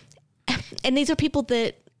 and these are people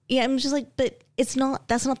that, I'm just but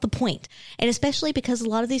that's not the point. And especially because a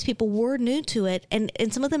lot of these people were new to it. And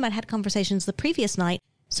some of them I'd had conversations the previous night.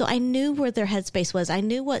 So I knew where their headspace was. I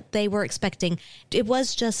knew what they were expecting. It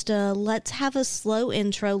was just let's have a slow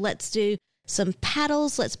intro. Let's do some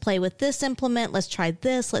paddles. Let's play with this implement. Let's try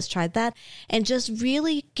this. Let's try that. And just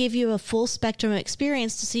really give you a full spectrum of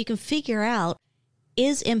experience so you can figure out,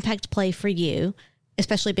 is impact play for you,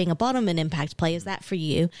 especially being a bottom in impact play, is that for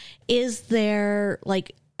you? Is there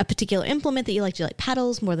a particular implement that you like? Do you like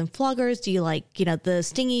paddles more than floggers? Do you like, the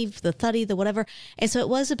stingy, the thuddy, the whatever? And so it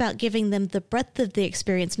was about giving them the breadth of the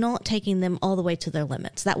experience, not taking them all the way to their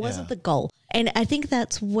limits. That wasn't the goal. And I think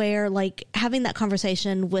that's where having that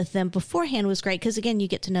conversation with them beforehand was great. Because again, you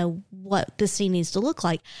get to know what the scene needs to look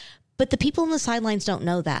like. But the people on the sidelines don't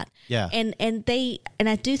know that. Yeah. And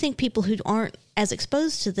I do think people who aren't as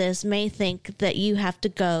exposed to this may think that you have to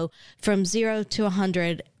go from 0 to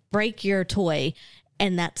 100, break your toy,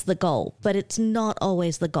 and that's the goal. But it's not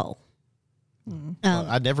always the goal. Well,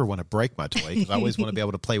 I never want to break my toy because I always want to be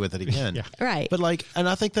able to play with it again. Yeah. Right. But like, and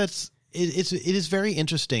I think it is very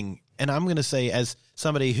interesting. And I'm going to say, as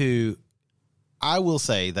somebody who, I will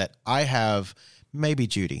say that I have, maybe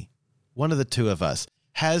Judy, one of the two of us,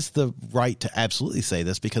 has the right to absolutely say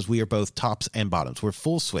this because we are both tops and bottoms. We're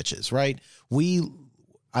full switches, right?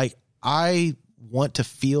 I want to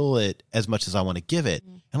feel it as much as I want to give it.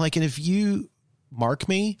 And if you mark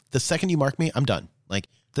me, the second you mark me, I'm done.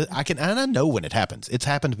 And I know when it happens. It's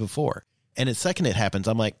happened before. And the second it happens,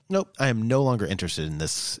 I'm like, nope, I am no longer interested in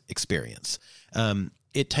this experience.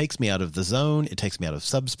 It takes me out of the zone. It takes me out of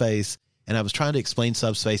subspace. And I was trying to explain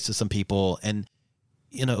subspace to some people and,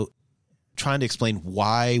 trying to explain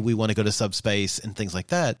why we want to go to subspace and things like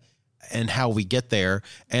that and how we get there.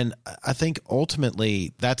 And I think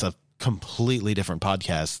ultimately that's a completely different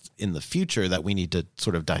podcast in the future that we need to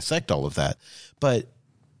sort of dissect all of that. But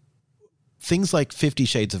things like 50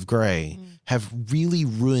 Shades of Grey have really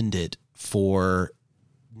ruined it for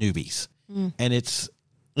newbies. And it's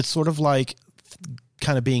sort of like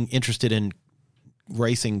kind of being interested in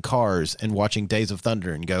racing cars and watching Days of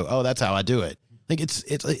Thunder and go, oh, that's how I do it.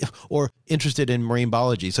 Or interested in marine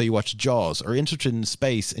biology, so you watch Jaws, or interested in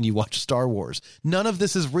space and you watch Star Wars. None of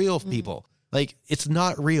this is real, people. It's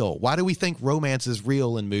not real. Why do we think romance is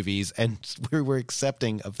real in movies and we're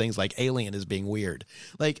accepting of things like Alien as being weird?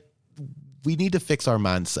 We need to fix our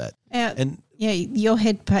mindset. Your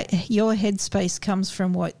headspace comes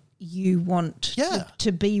from what you want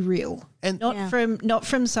to be real, and not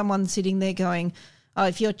from someone sitting there going, oh,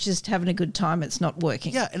 if you're just having a good time, it's not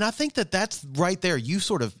working. Yeah, and I think that's right there. You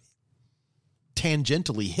sort of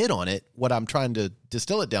tangentially hit on it, what I'm trying to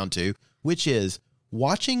distill it down to, which is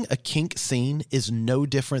watching a kink scene is no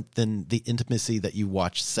different than the intimacy that you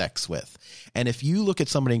watch sex with. And if you look at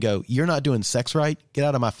somebody and go, you're not doing sex right, get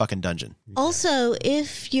out of my fucking dungeon. Also,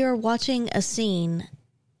 if you're watching a scene,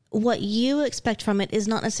 what you expect from it is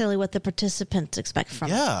not necessarily what the participants expect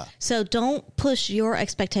from it. So don't push your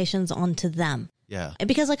expectations onto them. Yeah.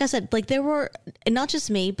 Because like I said, there were, not just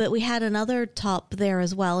me, but we had another top there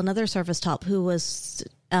as well, another service top who was,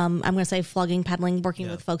 I'm going to say flogging, paddling, working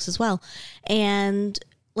with folks as well. And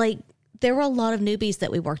there were a lot of newbies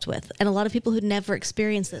that we worked with and a lot of people who'd never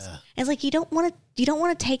experienced this. And it's like, you don't want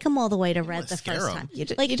to take them all the way to red the first time. You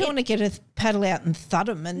don't want to get a paddle out and thud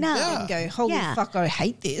them and go, holy fuck, I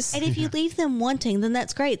hate this. And if you leave them wanting, then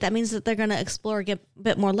that's great. That means that they're going to explore a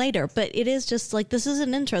bit more later. But it is just this is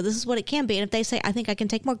an intro. This is what it can be. And if they say, I think I can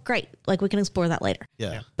take more, great. We can explore that later.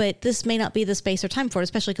 Yeah. But this may not be the space or time for it,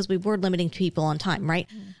 especially because we were limiting people on time, right?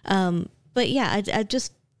 But yeah, I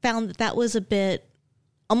just found that was a bit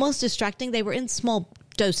almost distracting. They were in small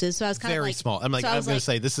doses, so I was kind of very small. I'm going to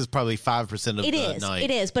say this is probably 5% of the night. It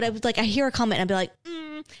is, but I was I hear a comment and I'd be like,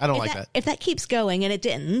 I don't like that. If that keeps going, and it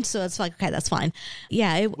didn't, so it's okay, that's fine.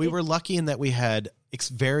 Yeah, we were lucky in that we had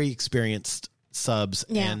very experienced subs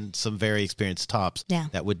and some very experienced tops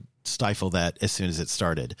that would stifle that as soon as it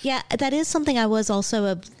started. Yeah, that is something I was also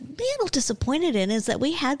a little disappointed in, is that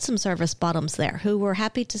we had some service bottoms there who were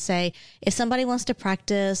happy to say, if somebody wants to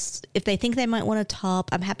practice, if they think they might want to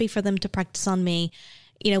top, I'm happy for them to practice on me,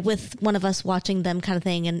 with one of us watching them kind of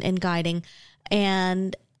thing and guiding.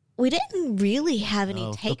 And we didn't really have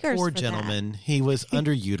any takers. The poor for gentleman, he was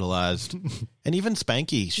underutilized. And even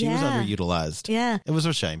Spanky, she was underutilized. Yeah. It was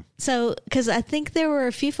a shame. So, because I think there were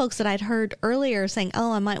a few folks that I'd heard earlier saying,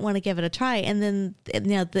 oh, I might want to give it a try. And then,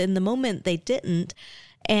 in the moment they didn't.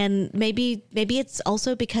 And maybe it's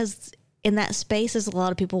also because in that space there's a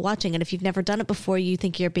lot of people watching. And if you've never done it before, you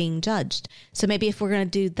think you're being judged. So maybe if we're going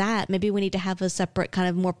to do that, maybe we need to have a separate kind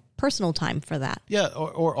of more personal time for that. Yeah.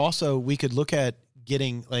 Or also we could look at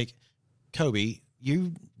getting Kobe,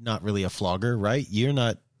 you're not really a flogger, right? You're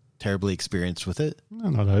not terribly experienced with it.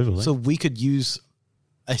 No, not overly. So we could use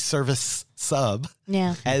a service sub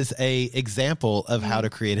as a example of how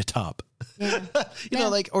to create a top. Yeah.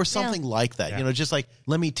 Or something like that. Yeah. Just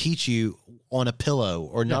let me teach you on a pillow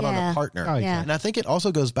or not on a partner. Oh, yeah. And I think it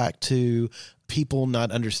also goes back to people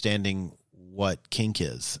not understanding what kink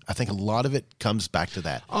is. I think a lot of it comes back to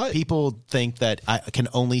that. People think that I can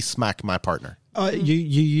only smack my partner. You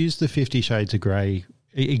use the 50 Shades of Grey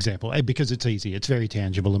example because it's easy. It's very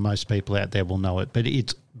tangible and most people out there will know it. But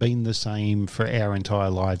it's been the same for our entire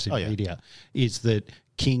lives in media, is that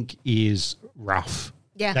kink is rough.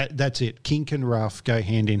 Yeah. That's it. Kink and rough go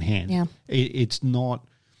hand in hand. Yeah. It's not...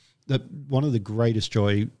 One of the greatest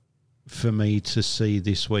joy for me to see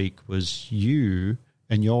this week was you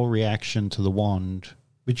and your reaction to the wand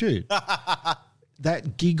with Jude.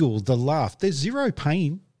 That giggle, the laugh. There's zero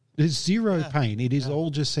pain. There's zero pain. It is all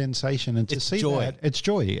just sensation. And to see joy. that, it's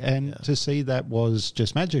joy. And to see that was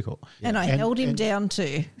just magical. And I held him down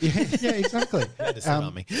too. Yeah, exactly. Sit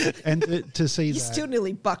on me. And to see You that. still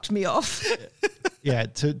nearly bucked me off. Yeah,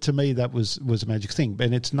 to me, that was a magic thing.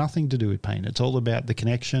 And it's nothing to do with pain. It's all about the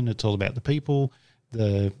connection. It's all about the people,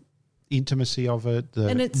 the intimacy of it,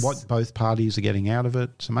 what both parties are getting out of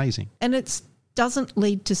it. It's amazing. And it doesn't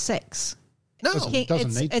lead to sex. No. It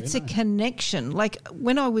doesn't need to, It's a no. connection. Like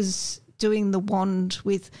when I was doing the wand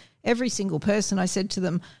with every single person, I said to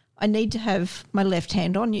them, I need to have my left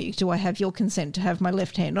hand on you. Do I have your consent to have my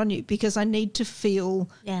left hand on you? Because I need to feel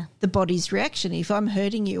the body's reaction. If I'm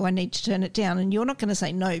hurting you, I need to turn it down. And you're not going to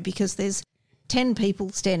say no because there's 10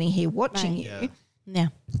 people standing here watching you. Yeah.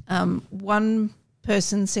 One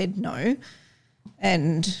person said no,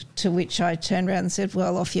 and to which I turned around and said,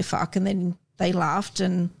 well, off you fuck. And then they laughed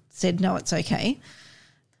and said, no, it's okay.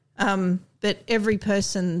 But every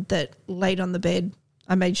person that laid on the bed,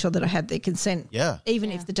 I made sure that I had their consent. Yeah.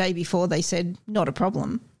 Even if the day before they said, not a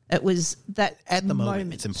problem. It was that At the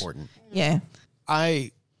moment, it's important. Yeah.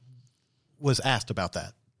 I was asked about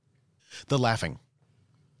that, the laughing,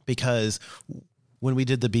 because when we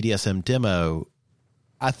did the BDSM demo,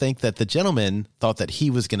 I think that the gentleman thought that he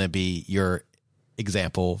was going to be your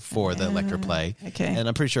example for the electroplay. Okay. And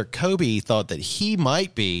I'm pretty sure Kobe thought that he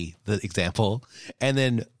might be the example. And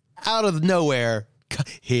then out of nowhere,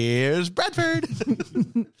 here's Bradford.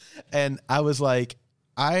 And I was like,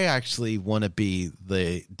 I actually want to be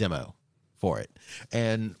the demo for it.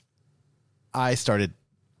 And I think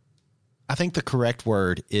the correct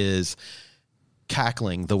word is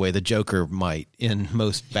cackling the way the Joker might in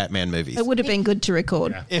most Batman movies. It would have been good to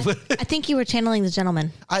record. I think you were channeling the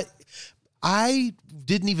gentleman. I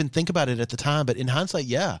didn't even think about it at the time, but in hindsight,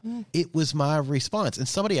 it was my response. And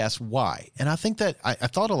somebody asked why. And I think that I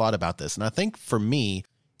thought a lot about this. And I think for me,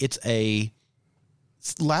 it's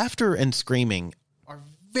laughter and screaming are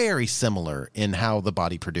very similar in how the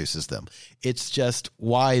body produces them. It's just,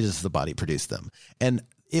 why does the body produce them? And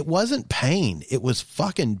it wasn't pain. It was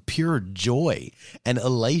fucking pure joy and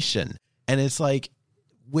elation. And it's like,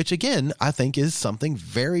 which again, I think is something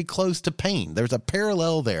very close to pain. There's a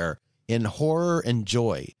parallel there in horror and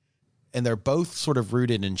joy. And they're both sort of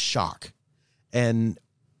rooted in shock. And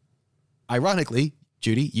ironically,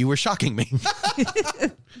 Judy, you were shocking me.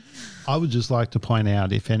 I would just like to point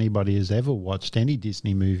out, if anybody has ever watched any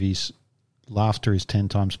Disney movies, laughter is 10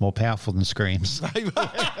 times more powerful than screams.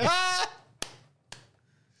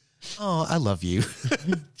 Oh, I love you.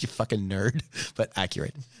 You fucking nerd, but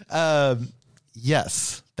accurate.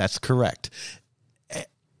 Yes, that's correct.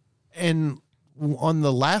 And on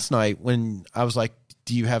the last night when I was like,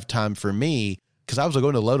 do you have time for me? Because I was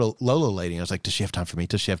going to Lolo lady. And I was like, does she have time for me?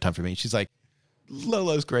 Does she have time for me? And she's like,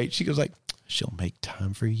 Lolo's great. She goes like, she'll make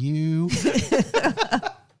time for you.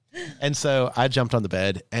 And so I jumped on the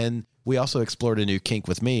bed, and we also explored a new kink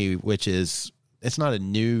with me, which is, it's not a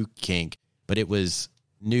new kink, but it was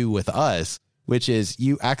new with us, which is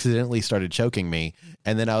you accidentally started choking me.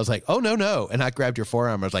 And then I was like, oh, no. And I grabbed your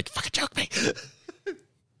forearm. I was like, fucking choke me.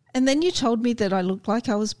 And then you told me that I looked like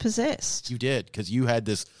I was possessed. You did, because you had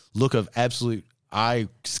this look of absolute eye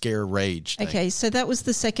scare rage thing. Okay, so that was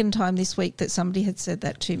the second time this week that somebody had said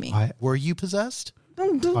that to me. Were you possessed? I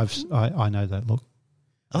know that look.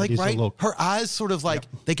 Like, It is a right? look. Her eyes sort of like,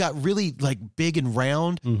 they got really like big and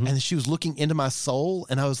round, and she was looking into my soul,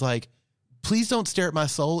 and I was like, please don't stare at my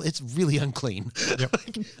soul. It's really unclean. Yep.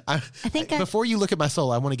 Before you look at my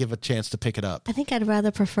soul, I want to give a chance to pick it up. I think I'd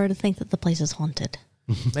rather prefer to think that the place is haunted.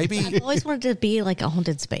 Maybe I've always wanted to be like a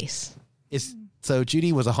haunted space. So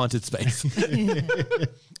Judy was a haunted space.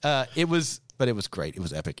 It was great. It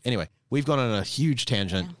was epic. Anyway, we've gone on a huge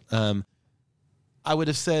tangent. Yeah. I would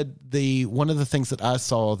have said one of the things that I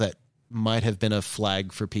saw that might have been a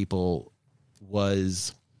flag for people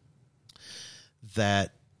was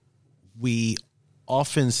that we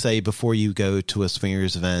often say before you go to a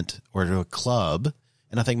swingers event or to a club,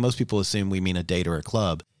 and I think most people assume we mean a date or a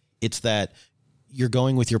club, it's that you're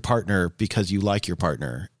going with your partner because you like your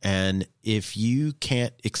partner. And if you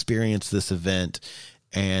can't experience this event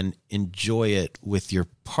and enjoy it with your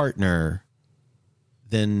partner,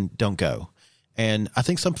 then don't go. And I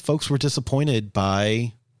think some folks were disappointed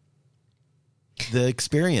by the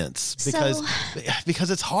experience because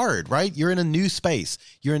it's hard, right? You're in a new space.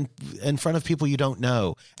 You're in front of people you don't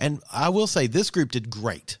know. And I will say this group did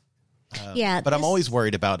great. But I'm always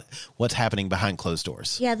worried about what's happening behind closed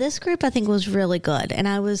doors. Yeah, this group I think was really good, and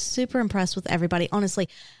I was super impressed with everybody. Honestly,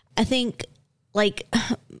 I think like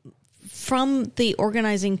from the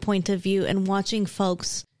organizing point of view and watching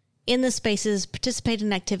folks in the spaces, participate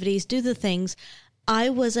in activities, do the things, I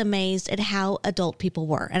was amazed at how adult people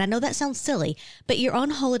were. And I know that sounds silly, but you're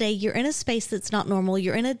on holiday, you're in a space that's not normal,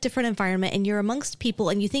 you're in a different environment, and you're amongst people,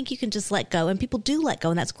 and you think you can just let go. And people do let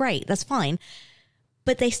go, and that's great. That's fine.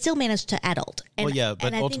 But they still manage to adult. And, well, yeah,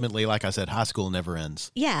 but ultimately, think, like I said, high school never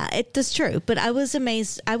ends. Yeah, that's true. But I was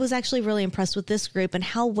amazed. I was actually really impressed with this group and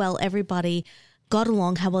how well everybody got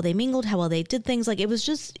along, how well they mingled, how well they did things. Like it was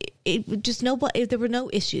just nobody, there were no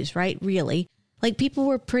issues, right? Really. Like people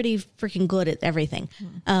were pretty freaking good at everything,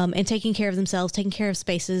 and taking care of themselves, taking care of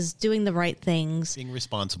spaces, doing the right things, being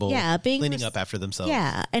responsible, cleaning up after themselves.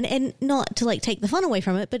 Yeah, and not to like take the fun away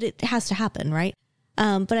from it, but it has to happen, right?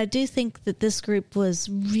 But I do think that this group was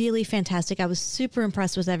really fantastic. I was super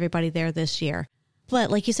impressed with everybody there this year. But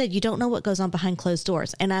like you said, you don't know what goes on behind closed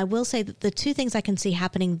doors. And I will say that the two things I can see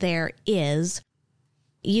happening there is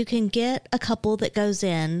you can get a couple that goes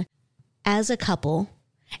in as a couple,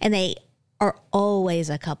 and they are always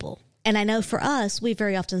a couple. And I know for us, we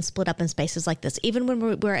very often split up in spaces like this. Even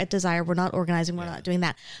when we're at Desire, we're not organizing, we're not doing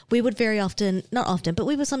that. We would very often, not often, but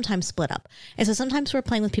we would sometimes split up. And so sometimes we're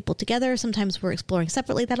playing with people together, sometimes we're exploring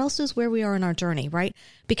separately. That also is where we are in our journey, right?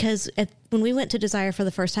 Because when we went to Desire for the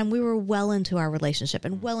first time, we were well into our relationship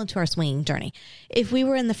and well into our swinging journey. If we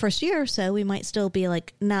were in the first year or so, we might still be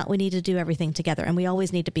like, nah, we need to do everything together, and we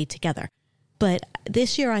always need to be together. But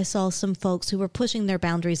this year I saw some folks who were pushing their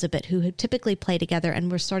boundaries a bit, who had typically play together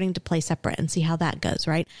and were starting to play separate and see how that goes,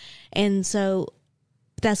 right? And so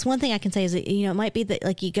that's one thing I can say is that, it might be that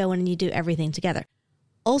like you go in and you do everything together.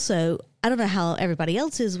 Also, I don't know how everybody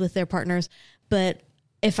else is with their partners, but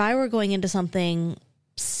if I were going into something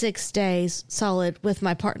 6 days solid with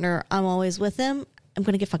my partner, I'm always with them, I'm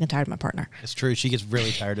going to get fucking tired of my partner. It's true. She gets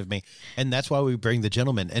really tired of me. And that's why we bring the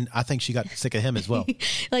gentleman. And I think she got sick of him as well.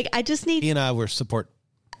 Like, I just need... He and I were support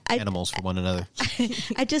animals for one another.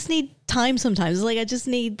 I just need time sometimes. Like, I just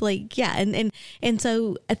need, like, yeah. And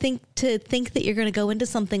so I think to think that you're going to go into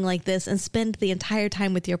something like this and spend the entire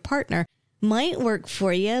time with your partner might work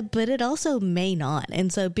for you, but it also may not.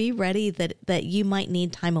 And so be ready that you might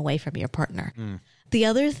need time away from your partner. The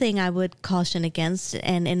other thing I would caution against,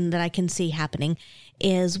 and that I can see happening,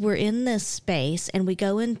 is we're in this space and we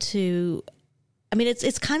go into, I mean,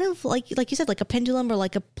 it's kind of like you said, like a pendulum or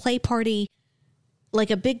like a play party, like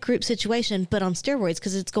a big group situation, but on steroids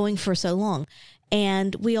because it's going for so long.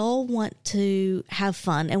 And we all want to have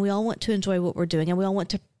fun, and we all want to enjoy what we're doing, and we all want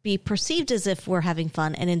to be perceived as if we're having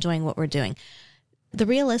fun and enjoying what we're doing. The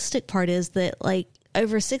realistic part is that, like,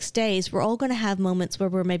 over 6 days, we're all going to have moments where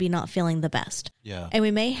we're maybe not feeling the best. Yeah. And we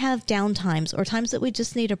may have down times or times that we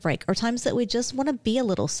just need a break or times that we just want to be a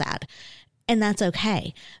little sad. And that's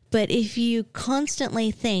okay. But if you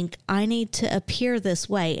constantly think, I need to appear this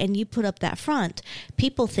way, and you put up that front,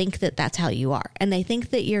 people think that that's how you are. And they think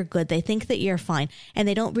that you're good. They think that you're fine. And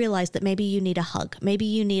they don't realize that maybe you need a hug. Maybe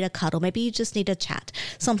you need a cuddle. Maybe you just need a chat,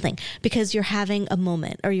 something, because you're having a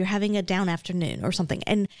moment or you're having a down afternoon or something.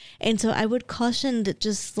 And so I would caution that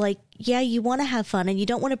just like, yeah, you want to have fun and you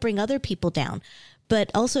don't want to bring other people down.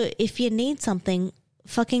 But also, if you need something,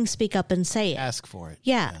 fucking speak up and say it. Ask for it.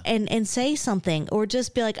 Yeah. And say something, or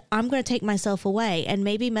just be like, I'm going to take myself away, and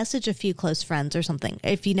maybe message a few close friends or something.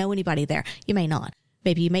 If you know anybody there, you may not.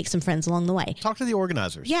 Maybe you make some friends along the way. Talk to the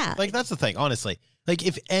organizers. Yeah. Like, that's the thing, honestly. Like,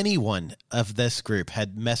 if anyone of this group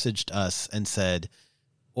had messaged us and said,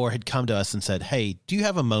 or had come to us and said, hey, do you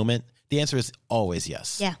have a moment? The answer is always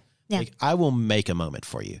yes. Yeah. Yeah. Like, I will make a moment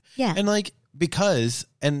for you. Yeah. And like,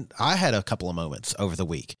 and I had a couple of moments over the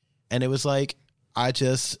week, and it was like, I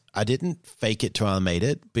didn't fake it till I made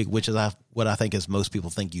it, which is what I think is most people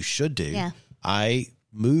think you should do. Yeah. I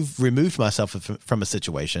removed myself from a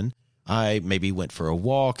situation. I maybe went for a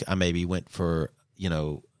walk. I maybe went for,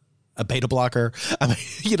 a beta blocker. I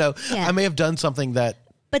mean, I may have done something that.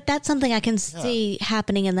 But that's something I can see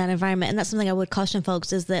happening in that environment. And that's something I would caution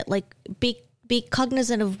folks is that, like, be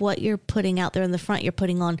cognizant of what you're putting out there in the front you're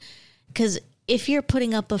putting on. Because if you're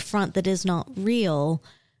putting up a front that is not real,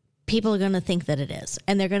 people are going to think that it is,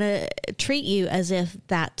 and they're going to treat you as if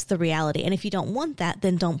that's the reality. And if you don't want that,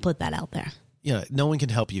 then don't put that out there. Yeah. No one can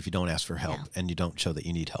help you if you don't ask for help and you don't show that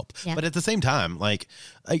you need help. Yeah. But at the same time, like,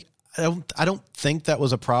 I don't think that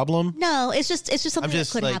was a problem. No, it's just something that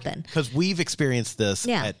could happen. Because we've experienced this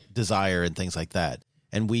at Desire and things like that.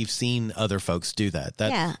 And we've seen other folks do that.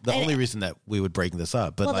 That's the only reason that we would break this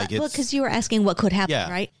up. But because you were asking what could happen,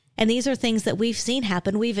 right? And these are things that we've seen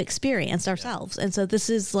happen, we've experienced ourselves. And so this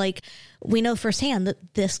is like, we know firsthand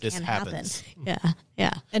that this can happen. Yeah.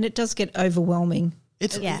 Yeah. And it does get overwhelming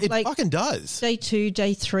It Like, fucking does. Day 2,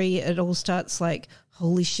 day 3, it all starts like,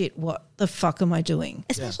 holy shit, what the fuck am I doing?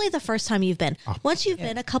 Especially the first time you've been. Once you've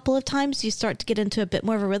been a couple of times, you start to get into a bit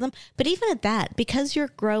more of a rhythm. But even at that, because you're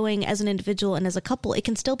growing as an individual and as a couple, it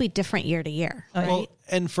can still be different year to year. Right? Well,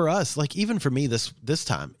 and for us, like even for me this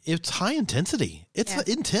time, it's high intensity. It's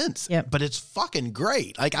intense, but it's fucking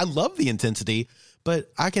great. Like I love the intensity,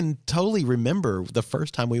 but I can totally remember the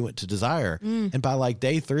first time we went to Desire, and by like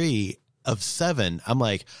day 3 of 7, I'm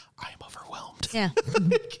like, I am overwhelmed. Yeah.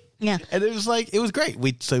 Yeah. And it was like, it was great.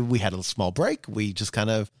 We had a small break. We just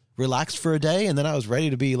kind of relaxed for a day. And then I was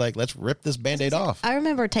ready to be like, let's rip this Band-Aid off. I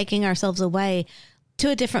remember taking ourselves away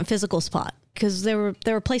to a different physical spot because there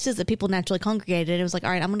were places that people naturally congregated. It was like,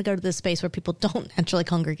 all right, I'm going to go to this space where people don't naturally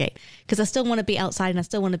congregate because I still want to be outside and I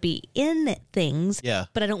still want to be in things,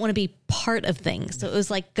 but I don't want to be part of things. So it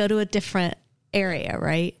was like, go to a different area,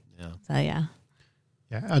 right? Yeah. So, yeah.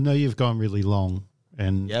 Yeah, I know you've gone really long.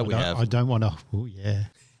 And we have. I don't want to,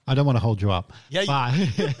 I don't want to hold you up. Yeah,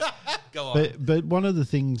 but, go on. But one of the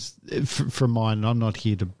things from mine, and I'm not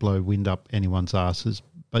here to blow wind up anyone's asses,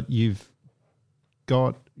 but you've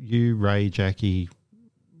got Ray, Jackie,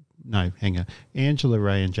 no, hang on, Angela,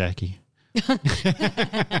 Ray, and Jackie.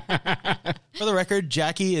 For the record,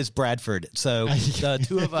 Jackie is Bradford. So the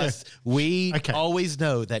two of us, we always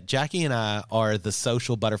know that Jackie and I are the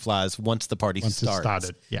social butterflies once the party starts. It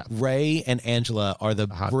started, yeah. Ray and Angela are the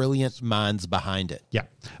brilliant minds behind it. Yeah.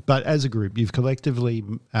 But as a group, you've collectively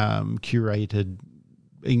curated,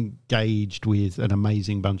 engaged with an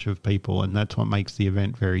amazing bunch of people, and that's what makes the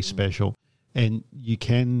event very special. And you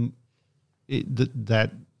can,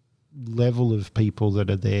 that level of people that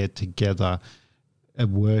are there together,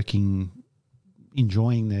 working,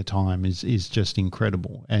 enjoying their time is just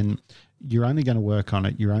incredible. And you're only going to work on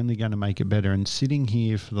it. You're only going to make it better. And sitting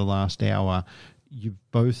here for the last hour, you've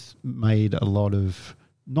both made a lot of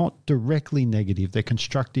not directly negative, they're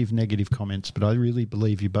constructive negative comments, but I really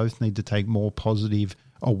believe you both need to take more positive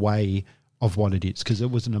away of what it is, because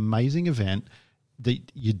it was an amazing event that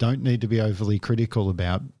you don't need to be overly critical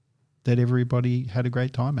about, that everybody had a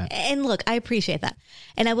great time at. And look, I appreciate that.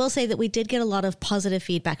 And I will say that we did get a lot of positive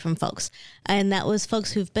feedback from folks. And that was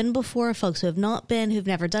folks who've been before, folks who have not been, who've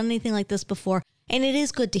never done anything like this before. And it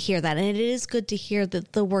is good to hear that. And it is good to hear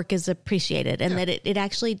that the work is appreciated and that it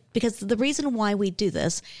actually, because the reason why we do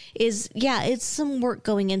this is, it's some work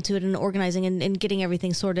going into it and organizing and getting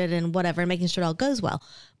everything sorted and whatever, and making sure it all goes well.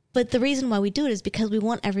 But the reason why we do it is because we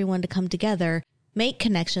want everyone to come together, make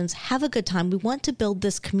connections, have a good time. We want to build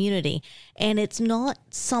this community, and it's not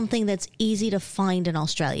something that's easy to find in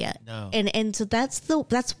Australia. No. And so that's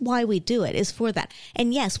why we do it, is for that.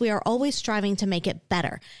 And yes, we are always striving to make it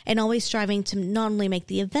better, and always striving to not only make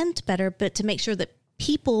the event better, but to make sure that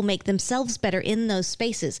people make themselves better in those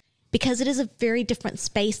spaces, because it is a very different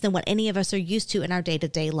space than what any of us are used to in our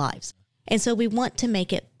day-to-day lives. And so we want to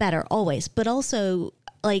make it better always, but also,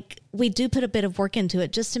 like, we do put a bit of work into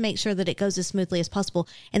it just to make sure that it goes as smoothly as possible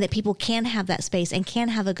and that people can have that space and can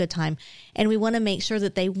have a good time. And we want to make sure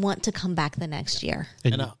that they want to come back the next year.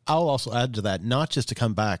 And I'll also add to that, not just to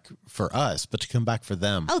come back for us, but to come back for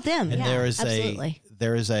them. Oh, them. And absolutely.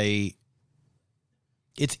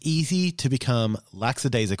 It's easy to become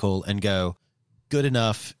lackadaisical and go, fine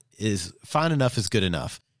enough is good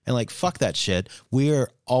enough. And like, fuck that shit. We're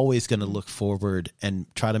always going to look forward and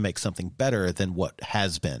try to make something better than what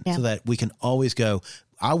has been, so that we can always go,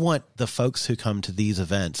 I want the folks who come to these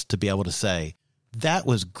events to be able to say, that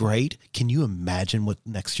was great. Can you imagine what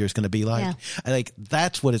next year's going to be like? And like,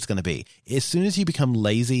 that's what it's going to be. As soon as you become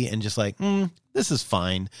lazy and just like, this is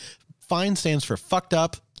fine. Fine stands for fucked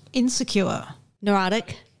up, insecure,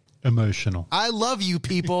 neurotic, emotional. I love you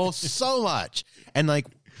people so much. And like,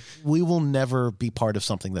 we will never be part of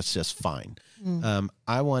something that's just fine.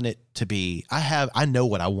 I want it to be, I know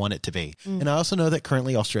what I want it to be. And I also know that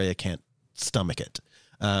currently Australia can't stomach it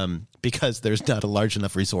because there's not a large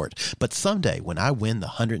enough resort. But someday when I win the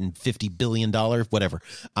 $150 billion, whatever,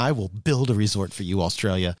 I will build a resort for you,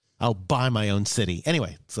 Australia. I'll buy my own city.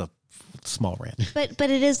 Anyway, it's a small rant.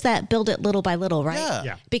 But it is that build it little by little, right?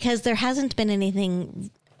 Yeah. Because there hasn't been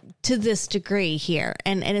anything to this degree here,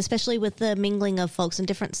 and especially with the mingling of folks and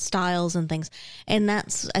different styles and things. And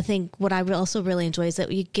that's, I think, what I also really enjoy is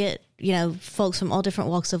that you get, folks from all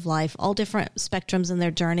different walks of life, all different spectrums in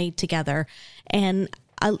their journey together. And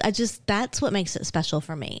I just, that's what makes it special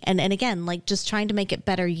for me. And again, like, just trying to make it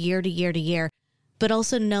better year to year to year, but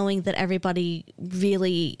also knowing that everybody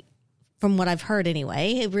really from what I've heard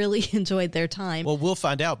anyway, really enjoyed their time. Well, we'll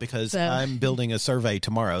find out because I'm building a survey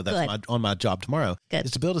tomorrow. That's on my job tomorrow. Good.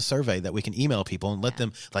 Is to build a survey that we can email people and let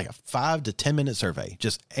them, like a 5 to 10 minute survey.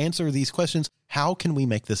 Just answer these questions. How can we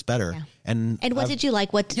make this better? Yeah. And what did you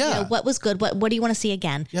like? What what was good? What do you want to see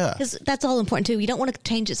again? Yeah. Because that's all important too. You don't want to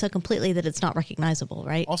change it so completely that it's not recognizable,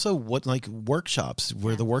 right? Also, what like workshops?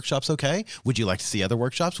 Were the workshops okay? Would you like to see other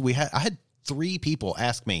workshops? I had 3 people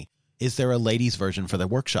ask me, is there a ladies version for the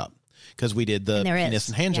workshop? Because we did the penis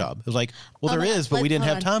and hand job. It was like, well, there is, but we didn't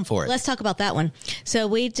have time for it. Let's talk about that one. So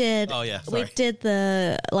we did. Oh, yeah. Sorry. We did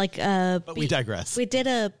the But we digress. We did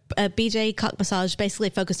a BJ cock massage, basically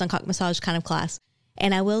focused on cock massage kind of class.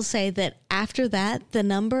 And I will say that after that, the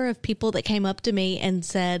number of people that came up to me and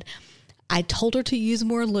said, I told her to use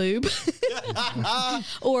more lube,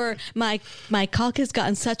 or my cock has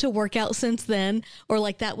gotten such a workout since then, or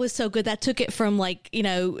like that was so good that took it from like, you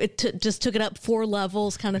know, just took it up 4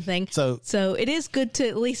 levels kind of thing. So it is good to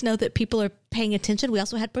at least know that people are paying attention. We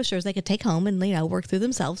also had brochures they could take home and, you know, work through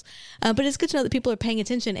themselves. But it's good to know that people are paying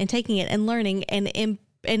attention and taking it and learning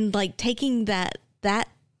and like taking that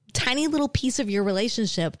tiny little piece of your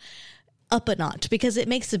relationship up a notch, because it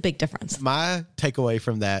makes a big difference. My takeaway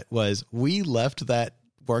from that was we left that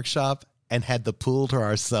workshop and had the pool to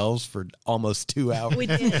ourselves for almost 2 hours. We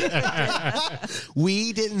did.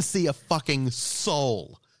 We didn't see a fucking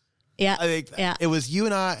soul. Yeah. I think it was you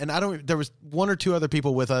and I there was 1 or 2 other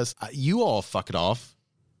people with us. You all fuck it off.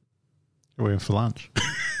 We went for lunch.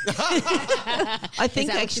 I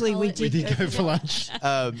think actually we did go for lunch.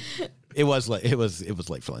 It was late. It was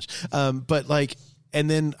late for lunch. But like, and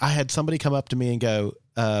then I had somebody come up to me and go,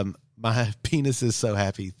 my penis is so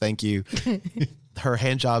happy. Thank you. Her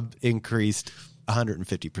hand job increased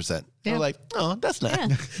 150%. Yeah. We're like, oh, that's nice.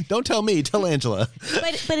 Yeah. Don't tell me, tell Angela.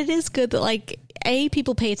 But it is good that like A,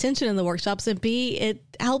 people pay attention in the workshops, and B, it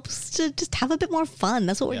helps to just have a bit more fun.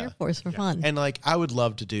 That's what we're here for, is for fun. And like, I would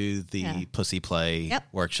love to do the pussy play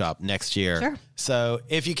workshop next year. Sure. So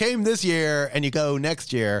if you came this year and you go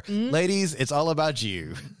next year, ladies, it's all about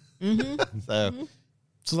you. Mm-hmm.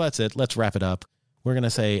 So that's it. Let's wrap it up. We're going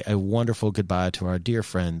to say a wonderful goodbye to our dear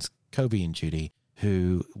friends, Kobe and Judy,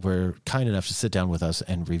 who were kind enough to sit down with us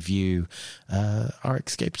and review our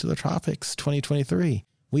Xcape to the Tropics 2023.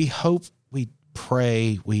 We hope, we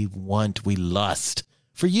pray, we want, we lust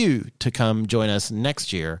for you to come join us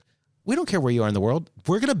next year. We don't care where you are in the world.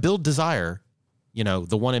 We're going to build Desire, you know,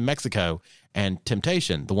 the one in Mexico, and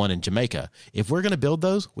Temptation, the one in Jamaica. If we're going to build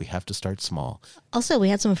those, we have to start small. Also, we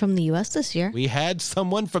had someone from the U.S. this year. We had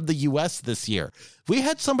someone from the U.S. this year. We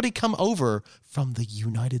had somebody come over from the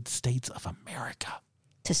United States of America.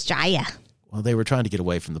 To Australia. Well, they were trying to get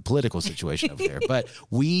away from the political situation over there, but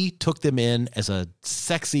we took them in as a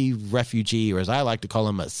sexy refugee, or as I like to call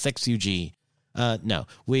them, a sexugee. No,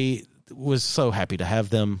 we was so happy to have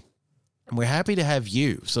them, and we're happy to have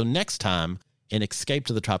you. So next time in Xcape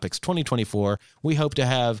to the Tropics 2024, we hope to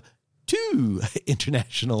have 2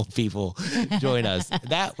 international people join us.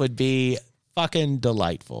 That would be fucking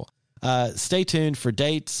delightful. Stay tuned for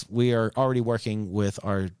dates. We are already working with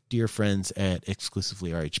our dear friends at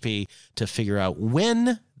Exclusively RHP to figure out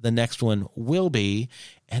when the next one will be,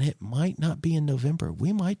 and it might not be in November.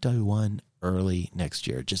 We might do one early next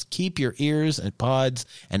year. Just keep your ears and pods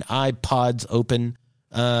and iPods open.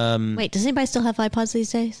 Wait, does anybody still have iPods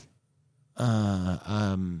these days?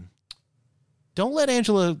 Don't let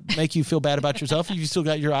Angela make you feel bad about yourself if you still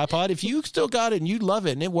got your iPod. If you still got it and you love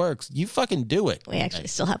it and it works, you fucking do it. We actually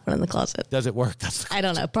still have one in the closet. Does it work? I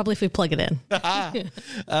don't know. Probably if we plug it in.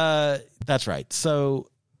 That's right. So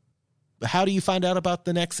how do you find out about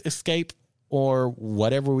the next Xcape or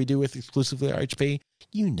whatever we do with Exclusively RHP?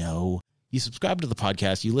 You know. You subscribe to the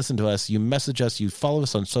podcast, you listen to us, you message us, you follow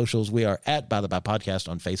us on socials. We are at By the By Podcast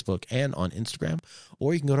on Facebook and on Instagram,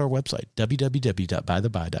 or you can go to our website,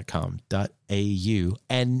 www.bytheby.com.au.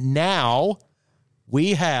 And now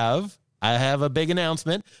I have a big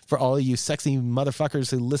announcement for all of you sexy motherfuckers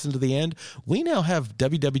who listen to the end. We now have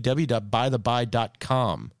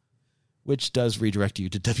www.bytheby.com, which does redirect you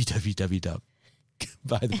to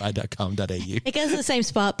www.bytheby.com.au. It goes to the same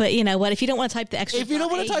spot, but you know what? If you don't want to type the extra, if you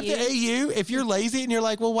don't want to type the AU, if you're lazy and you're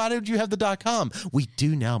like, well, why did you have the .com? We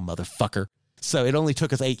do now, motherfucker. So it only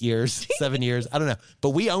took us 8 years, 7 years. I don't know,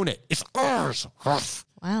 but we own it. It's ours.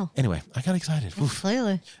 Wow. Anyway, I got excited.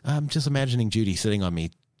 Clearly. I'm just imagining Judy sitting on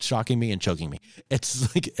me, shocking me and choking me.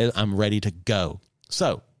 It's like I'm ready to go.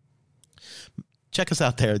 So check us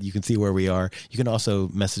out there. You can see where we are. You can also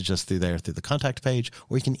message us through there, through the contact page,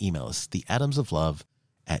 or you can email us,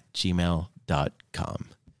 theatomsoflove@gmail.com.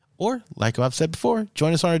 Or, like I've said before,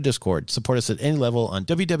 join us on our Discord. Support us at any level on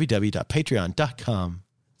www.patreon.com/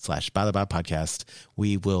 patreon.com/ByTheBy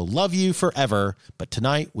We will love you forever, but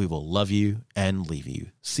tonight we will love you and leave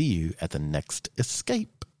you. See you at the next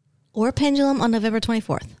escape. Or Pendulum on November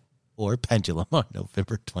 24th. Or Pendulum on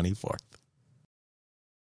November 24th.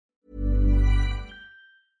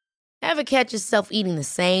 Ever catch yourself eating the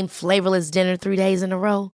same flavorless dinner 3 days in a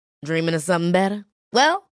row? Dreaming of something better?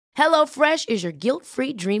 Well, HelloFresh is your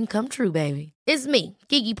guilt-free dream come true, baby. It's me,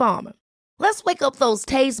 Keke Palmer. Let's wake up those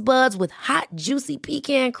taste buds with hot, juicy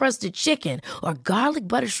pecan-crusted chicken or garlic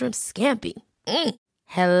butter shrimp scampi.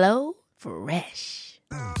 Hello Fresh.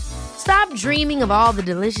 Stop dreaming of all the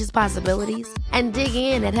delicious possibilities and dig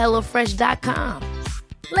in at HelloFresh.com.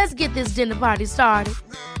 Let's get this dinner party started.